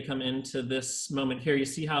 As they come into this moment here, you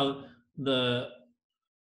see how the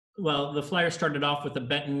flyer started off with a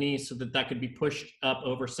bent knee so that that could be pushed up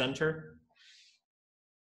over center.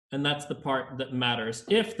 And that's the part that matters.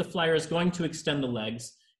 If the flyer is going to extend the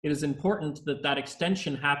legs, it is important that that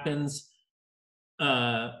extension happens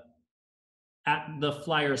at the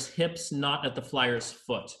flyer's hips, not at the flyer's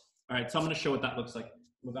foot. All right, so I'm going to show what that looks like.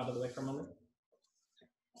 Move out of the way for a moment.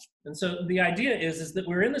 And so the idea is that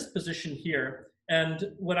we're in this position here,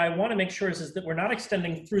 and what I want to make sure is that we're not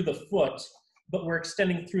extending through the foot, but we're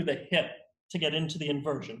extending through the hip to get into the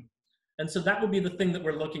inversion. And so that will be the thing that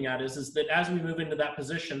we're looking at is that as we move into that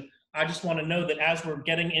position, I just want to know that as we're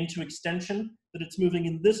getting into extension, that it's moving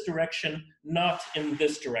in this direction, not in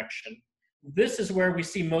this direction. This is where we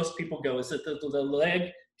see most people go, is that the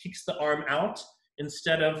leg kicks the arm out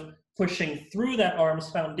instead of pushing through that arm's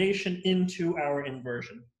foundation into our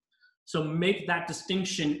inversion. So make that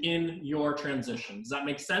distinction in your transition. Does that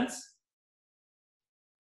make sense?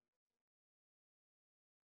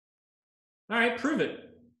 All right, prove it.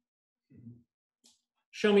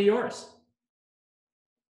 Show me yours.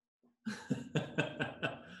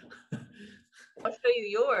 I'll show you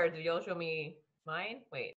yours. You'll show me mine?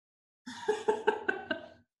 Wait.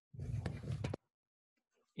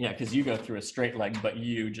 Yeah, because you go through a straight leg, but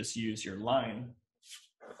you just use your line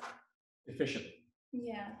efficiently.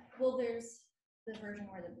 Yeah, well, there's the version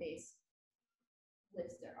where the base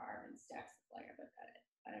lifts their arm and stacks the flyer, but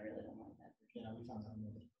I really don't like that. Yeah, we found that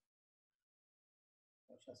movie.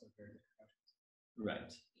 That's a very good question.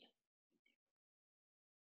 Right.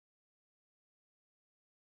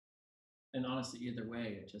 And honestly, either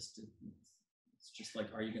way, it's just like,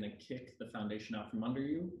 are you going to kick the foundation out from under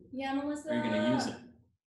you? Yeah, Melissa. Or are you going to use it?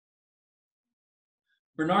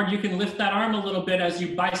 Bernard, you can lift that arm a little bit as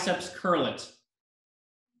you biceps curl it.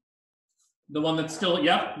 The one that's still,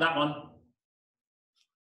 yep, that one.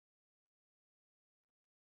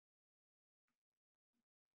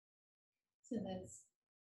 So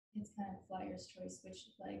it's kind of flyer's choice which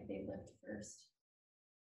leg they lift first.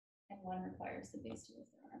 And one requires the base to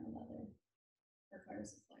lift their arm, another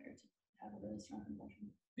requires the flyer to have a really strong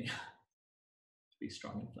compression. Yeah, to be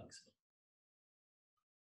strong and flexible.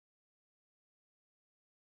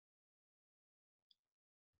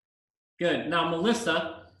 Good. Now,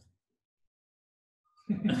 Melissa.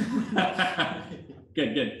 Good.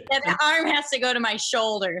 Yeah, the arm has to go to my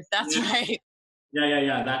shoulder. That's right.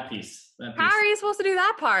 Yeah. That piece. How are you supposed to do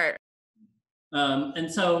that part?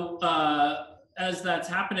 And so as that's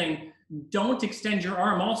happening, don't extend your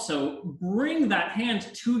arm also. Bring that hand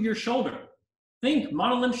to your shoulder. Think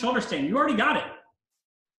monolimb shoulder stand. You already got it.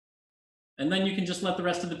 And then you can just let the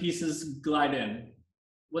rest of the pieces glide in.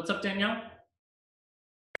 What's up, Danielle?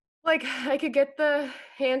 Like, I could get the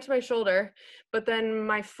hand to my shoulder, but then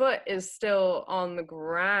my foot is still on the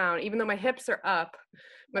ground. Even though my hips are up,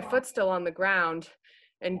 my foot's still on the ground.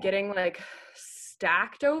 And getting, like,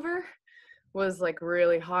 stacked over was, like,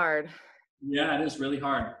 really hard. Yeah, it is really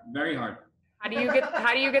hard. Very hard. How do you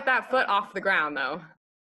get that foot off the ground, though?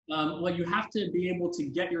 Well, you have to be able to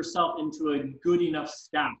get yourself into a good enough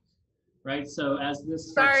stack, right? So as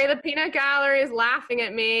this starts, Sorry, the peanut gallery is laughing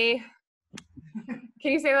at me.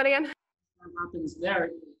 Can you say that again? what happens there,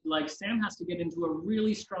 like Sam has to get into a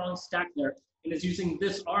really strong stack there and is using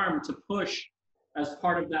this arm to push as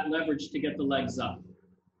part of that leverage to get the legs up.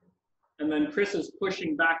 And then Chris is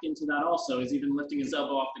pushing back into that also. He's even lifting his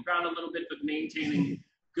elbow off the ground a little bit, but maintaining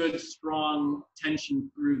good, strong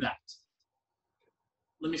tension through that.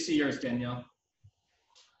 Let me see yours, Danielle.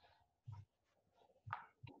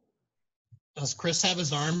 Does Chris have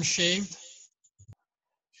his arms shaved?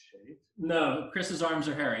 No, Chris's arms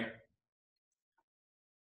are hairy.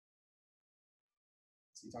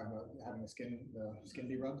 So you talking about having the skin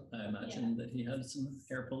be rubbed? I imagine that he had some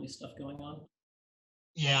hair pulley stuff going on.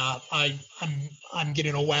 Yeah, I'm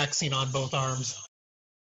getting a waxing on both arms.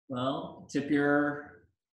 Well, tip your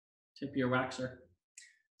waxer.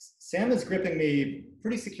 Sam is gripping me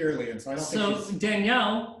pretty securely, and so I don't think So she's...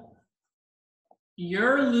 Danielle,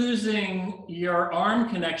 you're losing your arm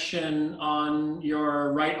connection on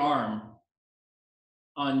your right arm,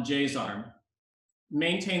 on Jay's arm.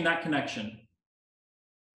 Maintain that connection.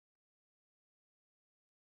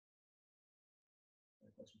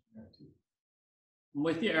 I'm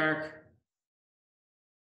with you, Eric.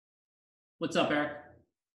 What's up, Eric?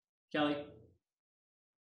 Kelly?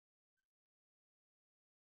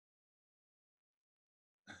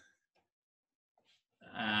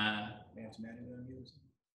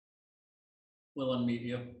 We'll unmute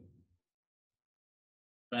you.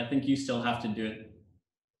 But I think you still have to do it.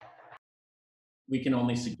 We can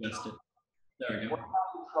only suggest it. There we go. We're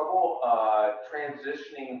having trouble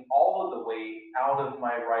transitioning all of the weight out of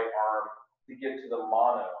my right arm to get to the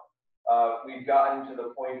mono. We've gotten to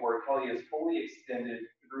the point where Kelly is fully extended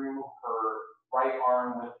through her right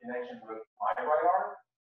arm with connection with my right arm,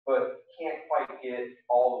 but can't quite get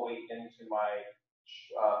all the weight into my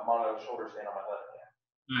mono shoulder stand on my left hand.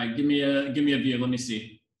 All right, give me a view. Let me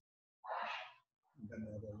see.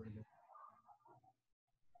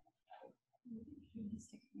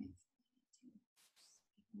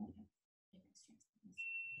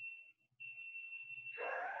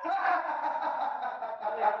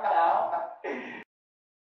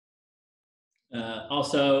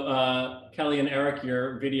 Also, Kelly and Eric,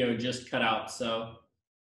 your video just cut out, so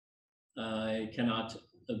I cannot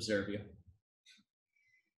observe you.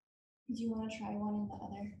 Do you want to try one in the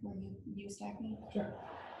other where you stack me? Sure.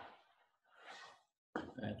 All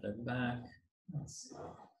right, they're back. Let's see.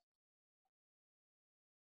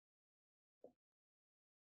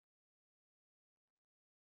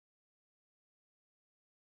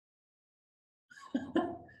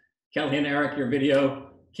 Kelly and Eric, your video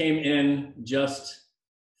came in just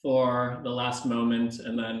for the last moment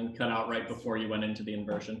and then cut out right before you went into the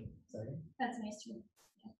inversion. That's nice too.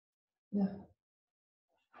 Yeah.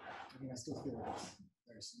 I mean, I still feel like it's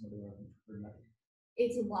very similar to what I've heard about.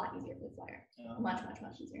 It's a lot easier with flyer. Much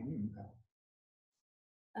easier.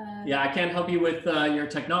 Yeah, I can't help you with your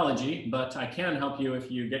technology, but I can help you if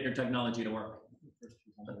you get your technology to work.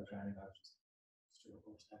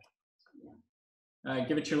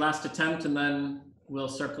 Give it your last attempt and then we'll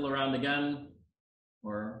circle around again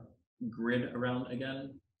or grid around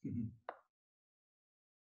again. I'm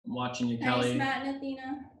watching you, Kelly. Nice, Matt and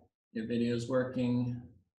Athena. Your video's working.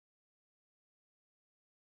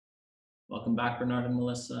 Welcome back, Bernard and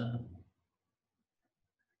Melissa.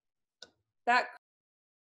 That.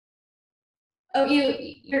 Oh,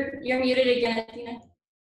 you're muted again, Athena.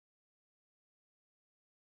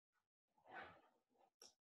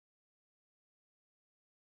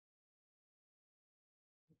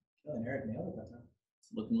 And Eric nailed it that time.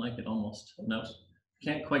 It's looking like it almost. No,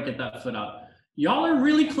 can't quite get that foot out. Y'all are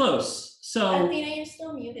really close. So, Athena, you're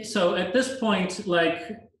still muted. So at this point,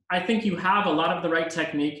 like, I think you have a lot of the right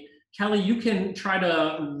technique. Kelly, you can try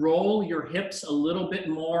to roll your hips a little bit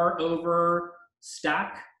more over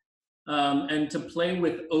stack and to play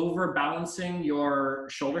with overbalancing your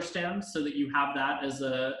shoulder stand so that you have that as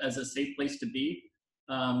a safe place to be.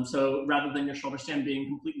 So rather than your shoulder stand being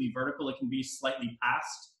completely vertical, it can be slightly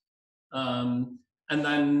past. And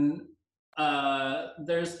then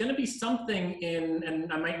there's going to be something in,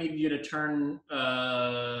 and I might need you to turn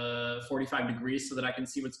 45 degrees so that I can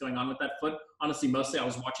see what's going on with that foot. Honestly, mostly I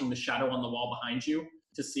was watching the shadow on the wall behind you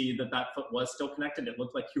to see that that foot was still connected. It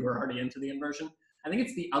looked like you were already into the inversion. I think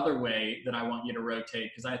it's the other way that I want you to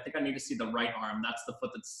rotate, because I think I need to see the right arm. That's the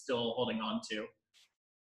foot that's still holding on to.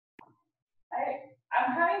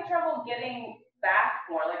 I'm having trouble getting back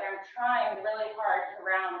more. Like I'm trying really hard to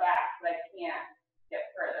round back, but I can't get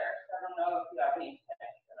further. So I don't know if you have any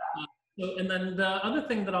tips for that. So, and then the other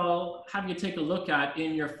thing that I'll have you take a look at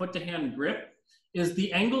in your foot to hand grip is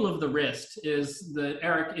the angle of the wrist. Is that,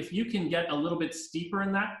 Eric, if you can get a little bit steeper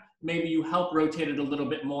in that, maybe you help rotate it a little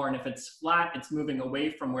bit more. And if it's flat, it's moving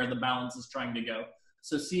away from where the balance is trying to go.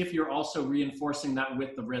 So see if you're also reinforcing that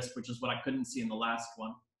with the wrist, which is what I couldn't see in the last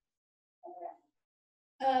one.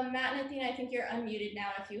 Matt and Athena, I think you're unmuted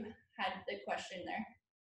now if you had the question there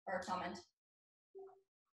or comment.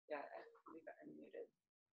 Yeah, I believe I'm muted.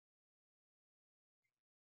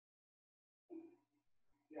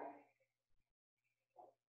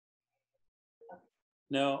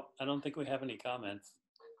 No, I don't think we have any comments.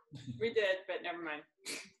 We did, but never mind.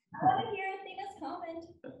 I want to hear Athena's comment.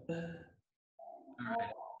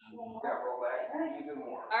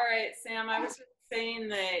 All right, Sam, I was just saying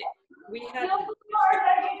that we had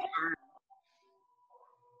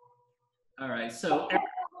All right, so Eric,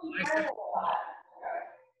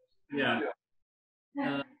 yeah.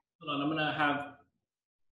 Hold on, I'm gonna have,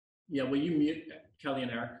 yeah, will you mute Kelly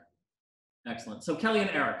and Eric? Excellent. So Kelly and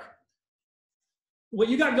Eric, what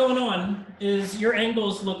you got going on is your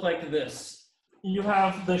angles look like this. You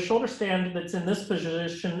have the shoulder stand that's in this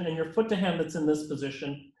position and your foot to hand that's in this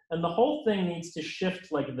position, and the whole thing needs to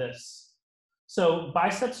shift like this. So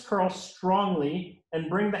biceps curl strongly and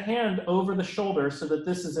bring the hand over the shoulder so that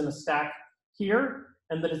this is in a stack here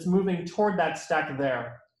and that it's moving toward that stack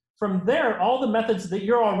there. From there, all the methods that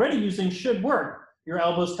you're already using should work. Your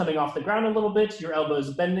elbows coming off the ground a little bit, your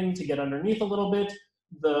elbows bending to get underneath a little bit.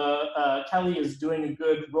 Kelly is doing a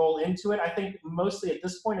good roll into it. I think mostly at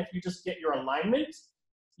this point, if you just get your alignment,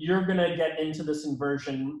 you're gonna get into this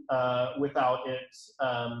inversion without it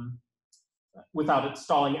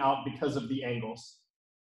stalling out because of the angles.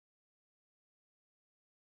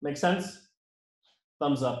 Make sense?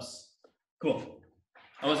 Thumbs ups. Cool.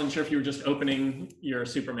 I wasn't sure if you were just opening your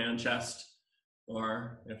Superman chest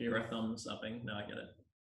or if you were thumbs upping. No, I get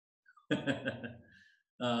it.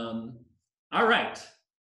 All right.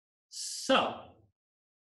 So,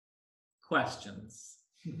 questions.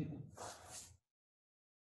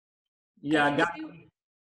 Yeah, I got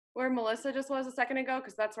where Melissa just was a second ago,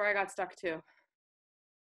 because that's where I got stuck too.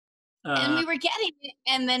 And we were getting it,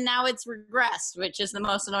 and then now it's regressed, which is the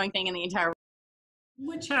most annoying thing in the entire world.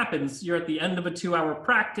 Which happens. You're at the end of a 2-hour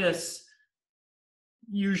practice.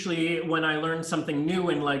 Usually when I learn something new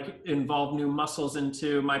and like involve new muscles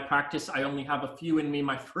into my practice, I only have a few in me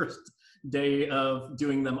my first day of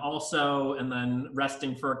doing them also, and then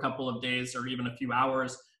resting for a couple of days or even a few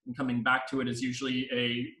hours and coming back to it is usually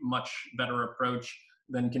a much better approach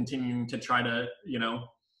than continuing to try to, you know,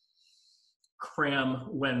 cram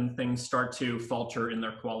when things start to falter in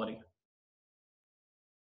their quality.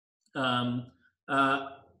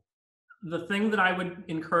 The thing that I would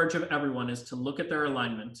encourage of everyone is to look at their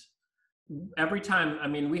alignment. Every time, I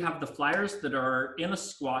mean, we have the flyers that are in a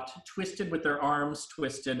squat, twisted with their arms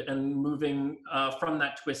twisted and moving from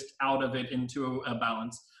that twist out of it into a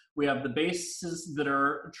balance. We have the bases that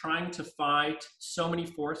are trying to fight so many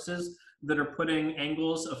forces that are putting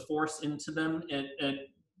angles of force into them at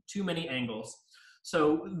too many angles.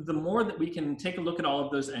 So the more that we can take a look at all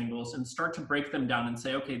of those angles and start to break them down and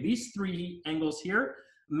say, okay, these 3 angles here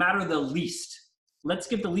matter the least. Let's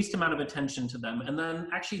give the least amount of attention to them. And then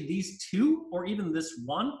actually these 2, or even this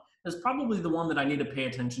 1, is probably the one that I need to pay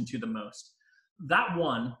attention to the most. That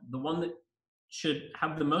one, the one that should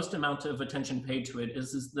have the most amount of attention paid to it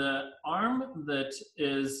is the arm that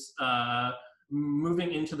is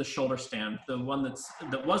moving into the shoulder stand, the one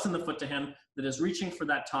that was in the foot to hand that is reaching for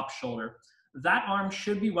that top shoulder. That arm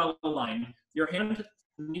should be well aligned. Your hand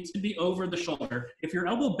needs to be over the shoulder. If your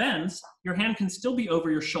elbow bends, your hand can still be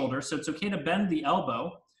over your shoulder, so it's okay to bend the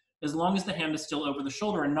elbow as long as the hand is still over the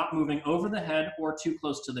shoulder and not moving over the head or too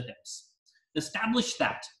close to the hips. Establish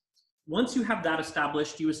that. Once you have that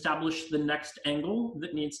established, you establish the next angle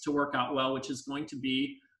that needs to work out well, which is going to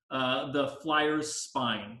be the flyer's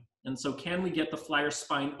spine. And so can we get the flyer's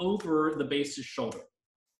spine over the base's shoulder?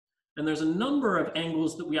 And there's a number of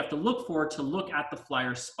angles that we have to look for to look at the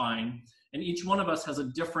flyer's spine. And each one of us has a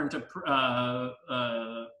different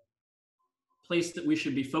place that we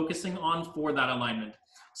should be focusing on for that alignment.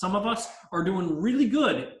 Some of us are doing really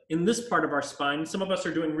good in this part of our spine. Some of us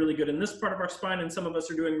are doing really good in this part of our spine, and some of us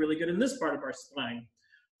are doing really good in this part of our spine.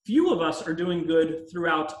 Few of us are doing good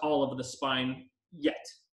throughout all of the spine yet.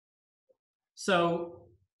 So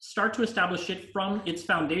start to establish it from its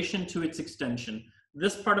foundation to its extension.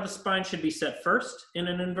 This part of the spine should be set first in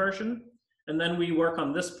an inversion, and then we work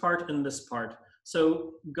on this part and this part.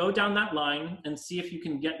 So go down that line and see if you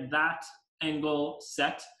can get that angle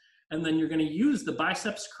set, and then you're going to use the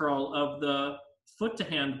biceps curl of the foot to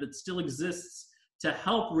hand that still exists to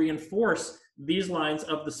help reinforce these lines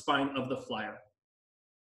of the spine of the flyer.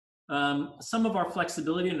 Some of our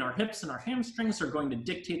flexibility in our hips and our hamstrings are going to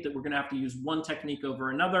dictate that we're going to have to use one technique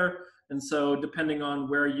over another, and so depending on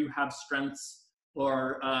where you have strengths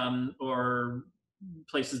or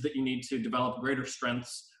places that you need to develop greater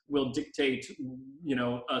strengths will dictate, you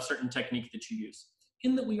know, a certain technique that you use.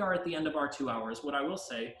 In that we are at the end of our 2 hours, what I will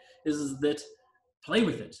say is that play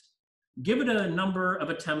with it. Give it a number of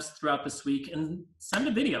attempts throughout this week and send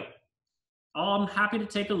a video. I'm happy to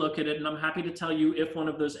take a look at it, and I'm happy to tell you if one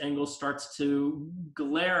of those angles starts to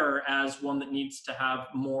glare as one that needs to have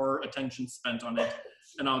more attention spent on it,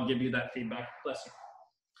 and I'll give you that feedback. Bless you.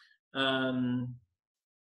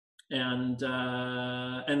 And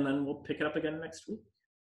then we'll pick it up again next week.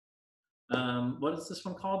 What is this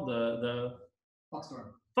one called? The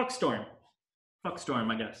Fuckstorm. Fuckstorm.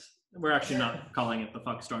 Fuckstorm, I guess. We're actually not calling it the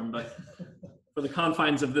Fuckstorm, but for the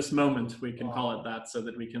confines of this moment, we can call it that so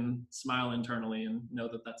that we can smile internally and know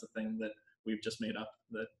that that's a thing that we've just made up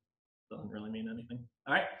that doesn't really mean anything.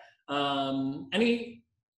 All right. Any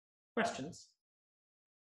questions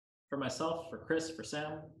for myself, for Chris, for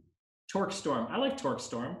Sam? Torque Storm. I like Torque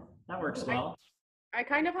Storm. That works well. I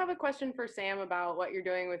kind of have a question for Sam about what you're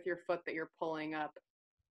doing with your foot that you're pulling up.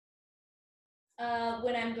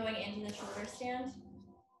 When I'm going into the shoulder stand.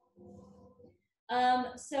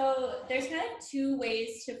 So there's kind of two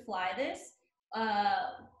ways to fly this.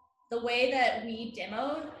 The way that we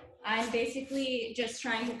demoed, I'm basically just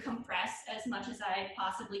trying to compress as much as I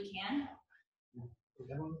possibly can. Sure.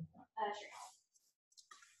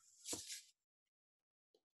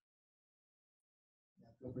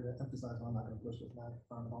 Feel free to emphasize I'm not going to push with my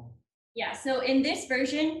front at all. Yeah, so in this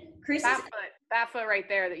version, Chris that foot right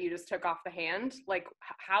there that you just took off the hand, like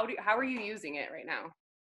how are you using it right now?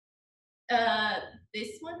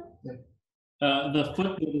 This one? Yep. The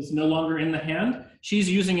foot that is no longer in the hand, she's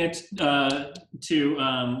using it to,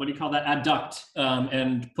 what do you call that, adduct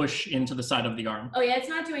and push into the side of the arm. Oh yeah, it's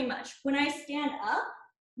not doing much. When I stand up,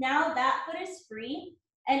 now that foot is free.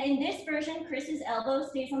 And in this version, Chris's elbow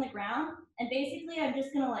stays on the ground. And basically, I'm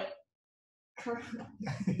just going to like curl.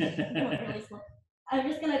 Really slow. I'm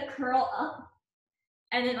just going to curl up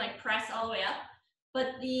and then like press all the way up.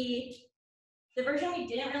 But the version we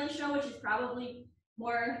didn't really show, which is probably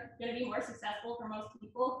going to be more successful for most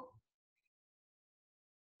people,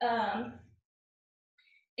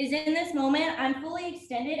 is in this moment, I'm fully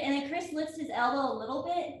extended, and then Chris lifts his elbow a little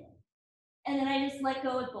bit, and then I just let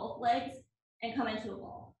go with both legs and come into a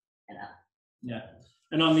ball and up. Yeah.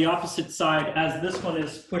 And on the opposite side, as this one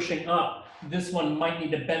is pushing up, this one might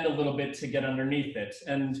need to bend a little bit to get underneath it.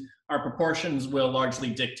 And our proportions will largely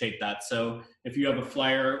dictate that. So if you have a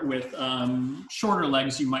flyer with shorter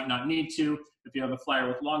legs, you might not need to. If you have a flyer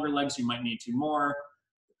with longer legs, you might need to more.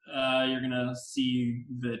 You're going to see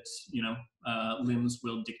that, you know, limbs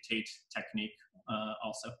will dictate technique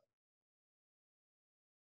also.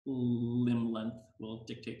 Limb length will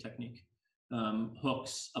dictate technique.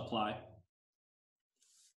 Hooks apply.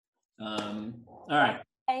 All right.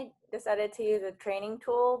 I decided to use a training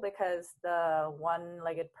tool because the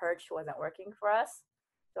one-legged perch wasn't working for us.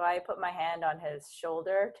 So I put my hand on his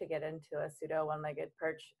shoulder to get into a pseudo one-legged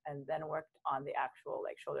perch and then worked on the actual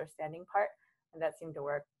like shoulder standing part. And that seemed to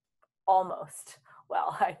work almost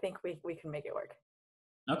well. I think we can make it work.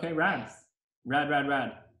 Okay, rad.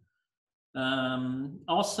 Rad.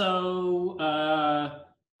 Also,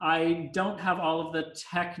 I don't have all of the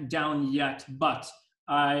tech down yet, but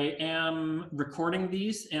I am recording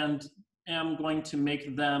these and am going to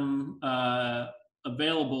make them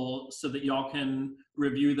available so that y'all can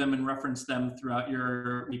review them and reference them throughout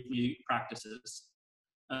your weekly practices.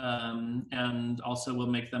 And also we'll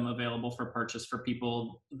make them available for purchase for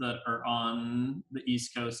people that are on the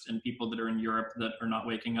East Coast and people that are in Europe that are not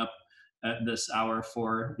waking up at this hour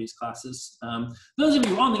for these classes. Those of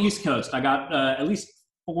you on the East Coast, I got at least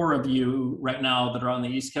 4 of you right now that are on the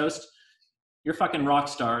East Coast. You're fucking rock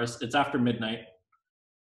stars. It's after midnight.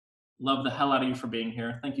 Love the hell out of you for being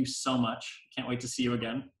here. Thank you so much. Can't wait to see you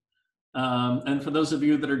again. And for those of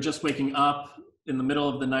you that are just waking up in the middle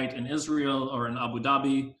of the night in Israel or in Abu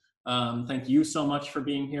Dhabi, thank you so much for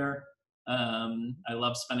being here. I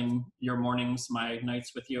love spending your mornings, my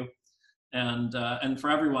nights with you. And for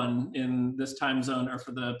everyone in this time zone, or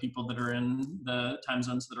for the people that are in the time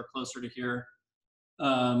zones that are closer to here,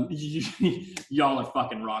 y'all are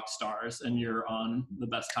fucking rock stars, and you're on the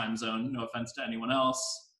best time zone. No offense to anyone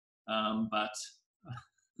else, but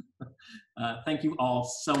thank you all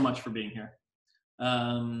so much for being here.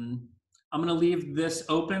 I'm gonna leave this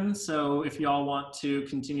open, so if y'all want to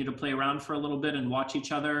continue to play around for a little bit and watch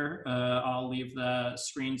each other, I'll leave the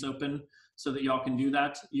screens open so that y'all can do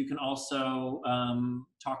that. You can also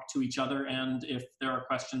talk to each other, and if there are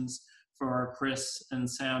questions for Chris and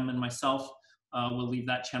Sam and myself, we'll leave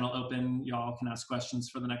that channel open. Y'all can ask questions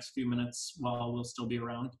for the next few minutes while we'll still be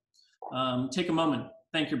around. Take a moment,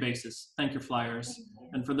 thank your bases, thank your flyers,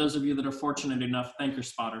 and for those of you that are fortunate enough, thank your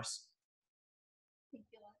spotters.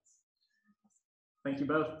 Thank you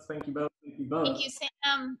both, thank you both, thank you both. Thank you,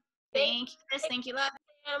 Sam. Thank you, Chris. Thank you, love.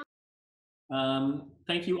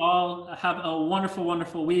 Thank you all. Have a wonderful,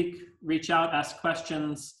 wonderful week. Reach out, ask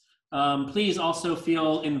questions. Please also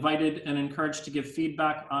feel invited and encouraged to give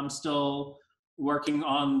feedback. I'm still working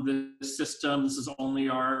on the system. This is only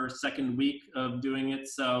our second week of doing it,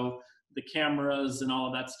 so the cameras and all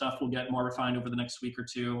of that stuff will get more refined over the next week or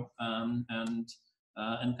two.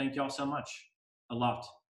 And thank you all so much, a lot.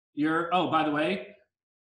 Oh, by the way,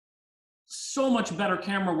 so much better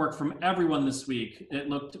camera work from everyone this week. It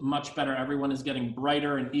looked much better. Everyone is getting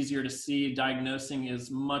brighter and easier to see. Diagnosing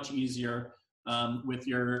is much easier with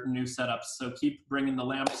your new setups. So keep bringing the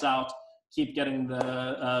lamps out. Keep getting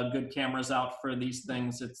the good cameras out for these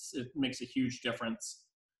things. It makes a huge difference.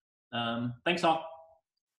 Thanks all.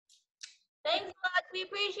 Thanks a lot. We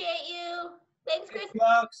appreciate you. Thanks, Chris.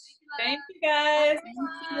 Thank you, guys.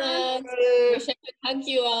 Thank you. Wish I could hug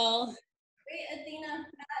you all. Wait, Athena,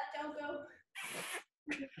 Matt, don't go.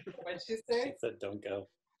 What'd she say? She said, "Don't go."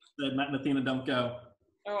 Said Matt and Athena, don't go.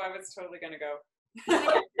 Oh, I was totally gonna go.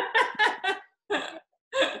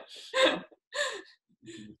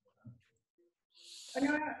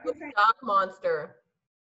 Sock monster.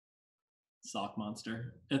 Sock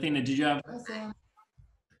monster. Athena, did you have? You had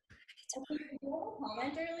a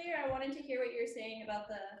comment earlier. I wanted to hear what you were saying about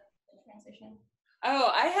the transition.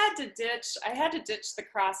 Oh, I had to ditch the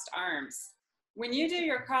crossed arms. When you do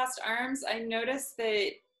your crossed arms, I noticed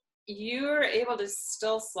that you're able to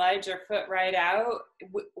still slide your foot right out.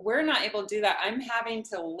 We're not able to do that. I'm having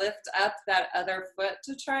to lift up that other foot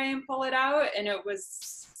to try and pull it out. And it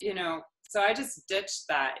was, so I just ditched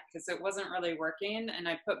that because it wasn't really working. And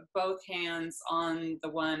I put both hands on the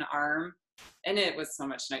one arm, and it was so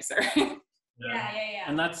much nicer. Yeah.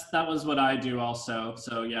 And that was what I do also.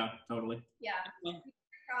 So yeah, totally. Yeah.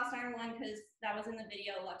 Cross arm one because that was in the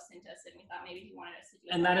video Lux sent us, and we thought maybe he wanted us to do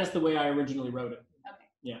it. And that is the way I originally wrote it. Okay.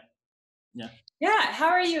 Yeah. Yeah, how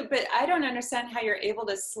are you? But I don't understand how you're able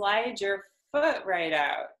to slide your foot right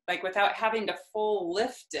out, like without having to full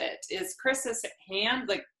lift it. Is Chris's hand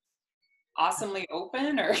like awesomely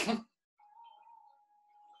open, or?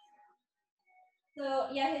 So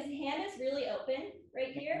yeah, his hand is really open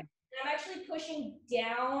right here. And I'm actually pushing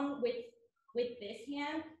down with this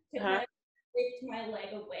hand to kind of lift my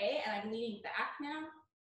leg away, and I'm leaning back now.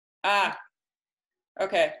 Ah,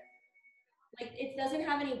 okay. Like it doesn't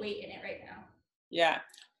have any weight in it right now. Yeah.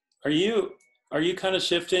 Are you kind of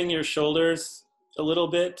shifting your shoulders a little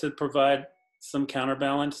bit to provide some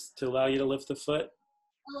counterbalance to allow you to lift the foot?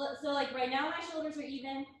 So like right now my shoulders are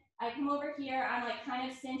even. I come over here, I'm like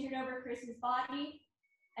kind of centered over Chris's body,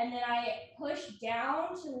 and then I push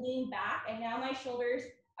down to lean back, and now my shoulders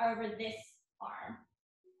are over this arm.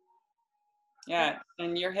 Yeah,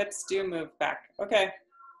 and your hips do move back. Okay.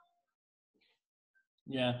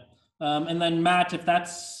 Yeah. And then Matt,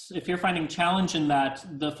 if you're finding challenge in that,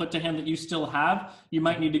 the foot to hand that you still have, you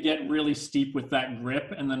might need to get really steep with that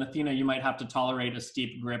grip. And then Athena, you might have to tolerate a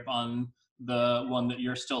steep grip on the one that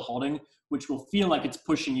you're still holding, which will feel like it's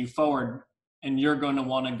pushing you forward, and you're going to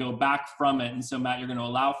want to go back from it. And so Matt, you're going to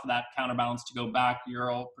allow for that counterbalance to go back.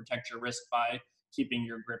 You'll protect your wrist by keeping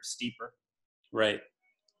your grip steeper. Right.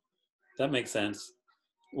 That makes sense.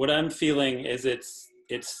 What I'm feeling is it's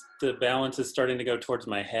the balance is starting to go towards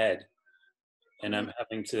my head, and I'm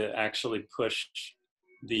having to actually push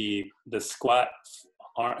the squat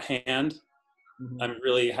hand. Mm-hmm. I'm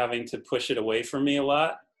really having to push it away from me a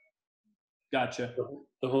lot. Gotcha.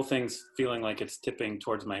 The whole thing's feeling like it's tipping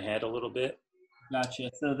towards my head a little bit.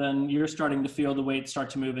 Gotcha. So then you're starting to feel the weight start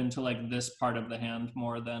to move into like this part of the hand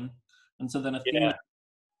more then. And so then Athena,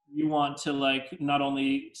 you want to like not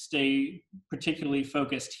only stay particularly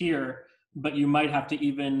focused here, but you might have to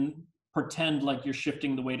even pretend like you're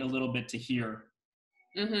shifting the weight a little bit to here.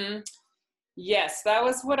 Mm-hmm. Yes, that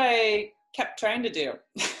was what I kept trying to do.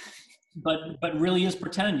 But really is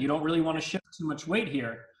pretend. You don't really want to shift too much weight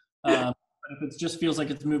here. But if it just feels like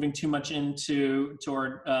it's moving too much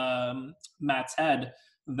toward Matt's head,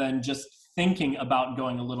 then just thinking about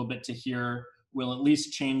going a little bit to here will at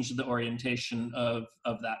least change the orientation of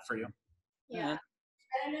that for you. Yeah.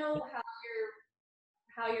 I don't know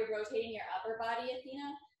how you're rotating your upper body,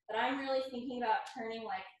 Athena, but I'm really thinking about turning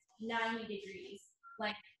like 90 degrees.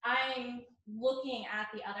 Like I'm looking at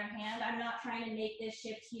the other hand. I'm not trying to make this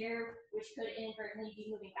shift here, which could inadvertently be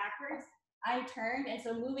moving backwards. I'm turned, and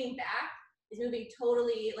so moving back is moving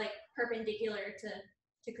totally like perpendicular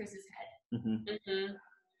to Chris's head. Mm-hmm.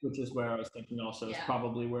 Which is where I was thinking also is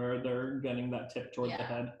probably where they're getting that tip toward the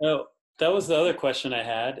head. Oh, that was the other question I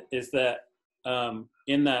had, is that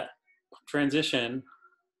in that transition,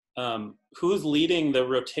 who's leading the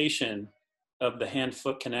rotation of the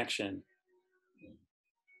hand-foot connection?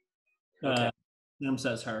 Okay. Sam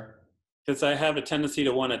says her. Because I have a tendency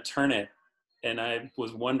to want to turn it, and I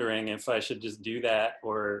was wondering if I should just do that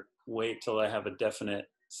or wait till I have a definite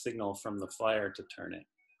signal from the flyer to turn it.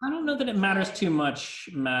 I don't know that it matters too much,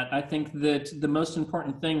 Matt. I think that the most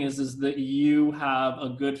important thing is that you have a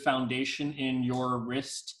good foundation in your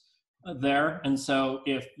wrist there. And so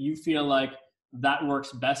if you feel like that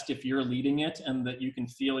works best if you're leading it and that you can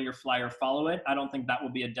feel your flyer follow it, I don't think that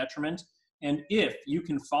will be a detriment. And if you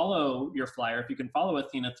can follow your flyer, if you can follow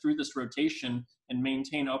Athena through this rotation and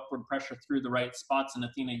maintain upward pressure through the right spots, and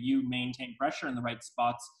Athena, you maintain pressure in the right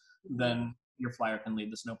spots, then your flyer can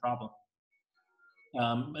lead this no problem.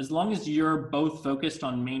 As long as you're both focused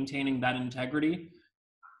on maintaining that integrity,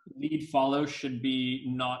 lead follow should be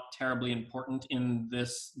not terribly important in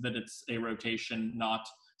this, that it's a rotation, not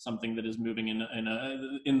something that is moving in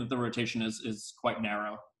that the rotation is quite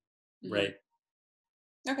narrow. Right.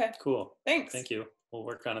 Okay. Cool. Thanks. Thank you. We'll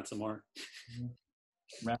work on it some more.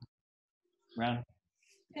 Round.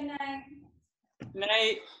 Good night.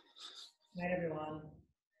 Night. Night, everyone.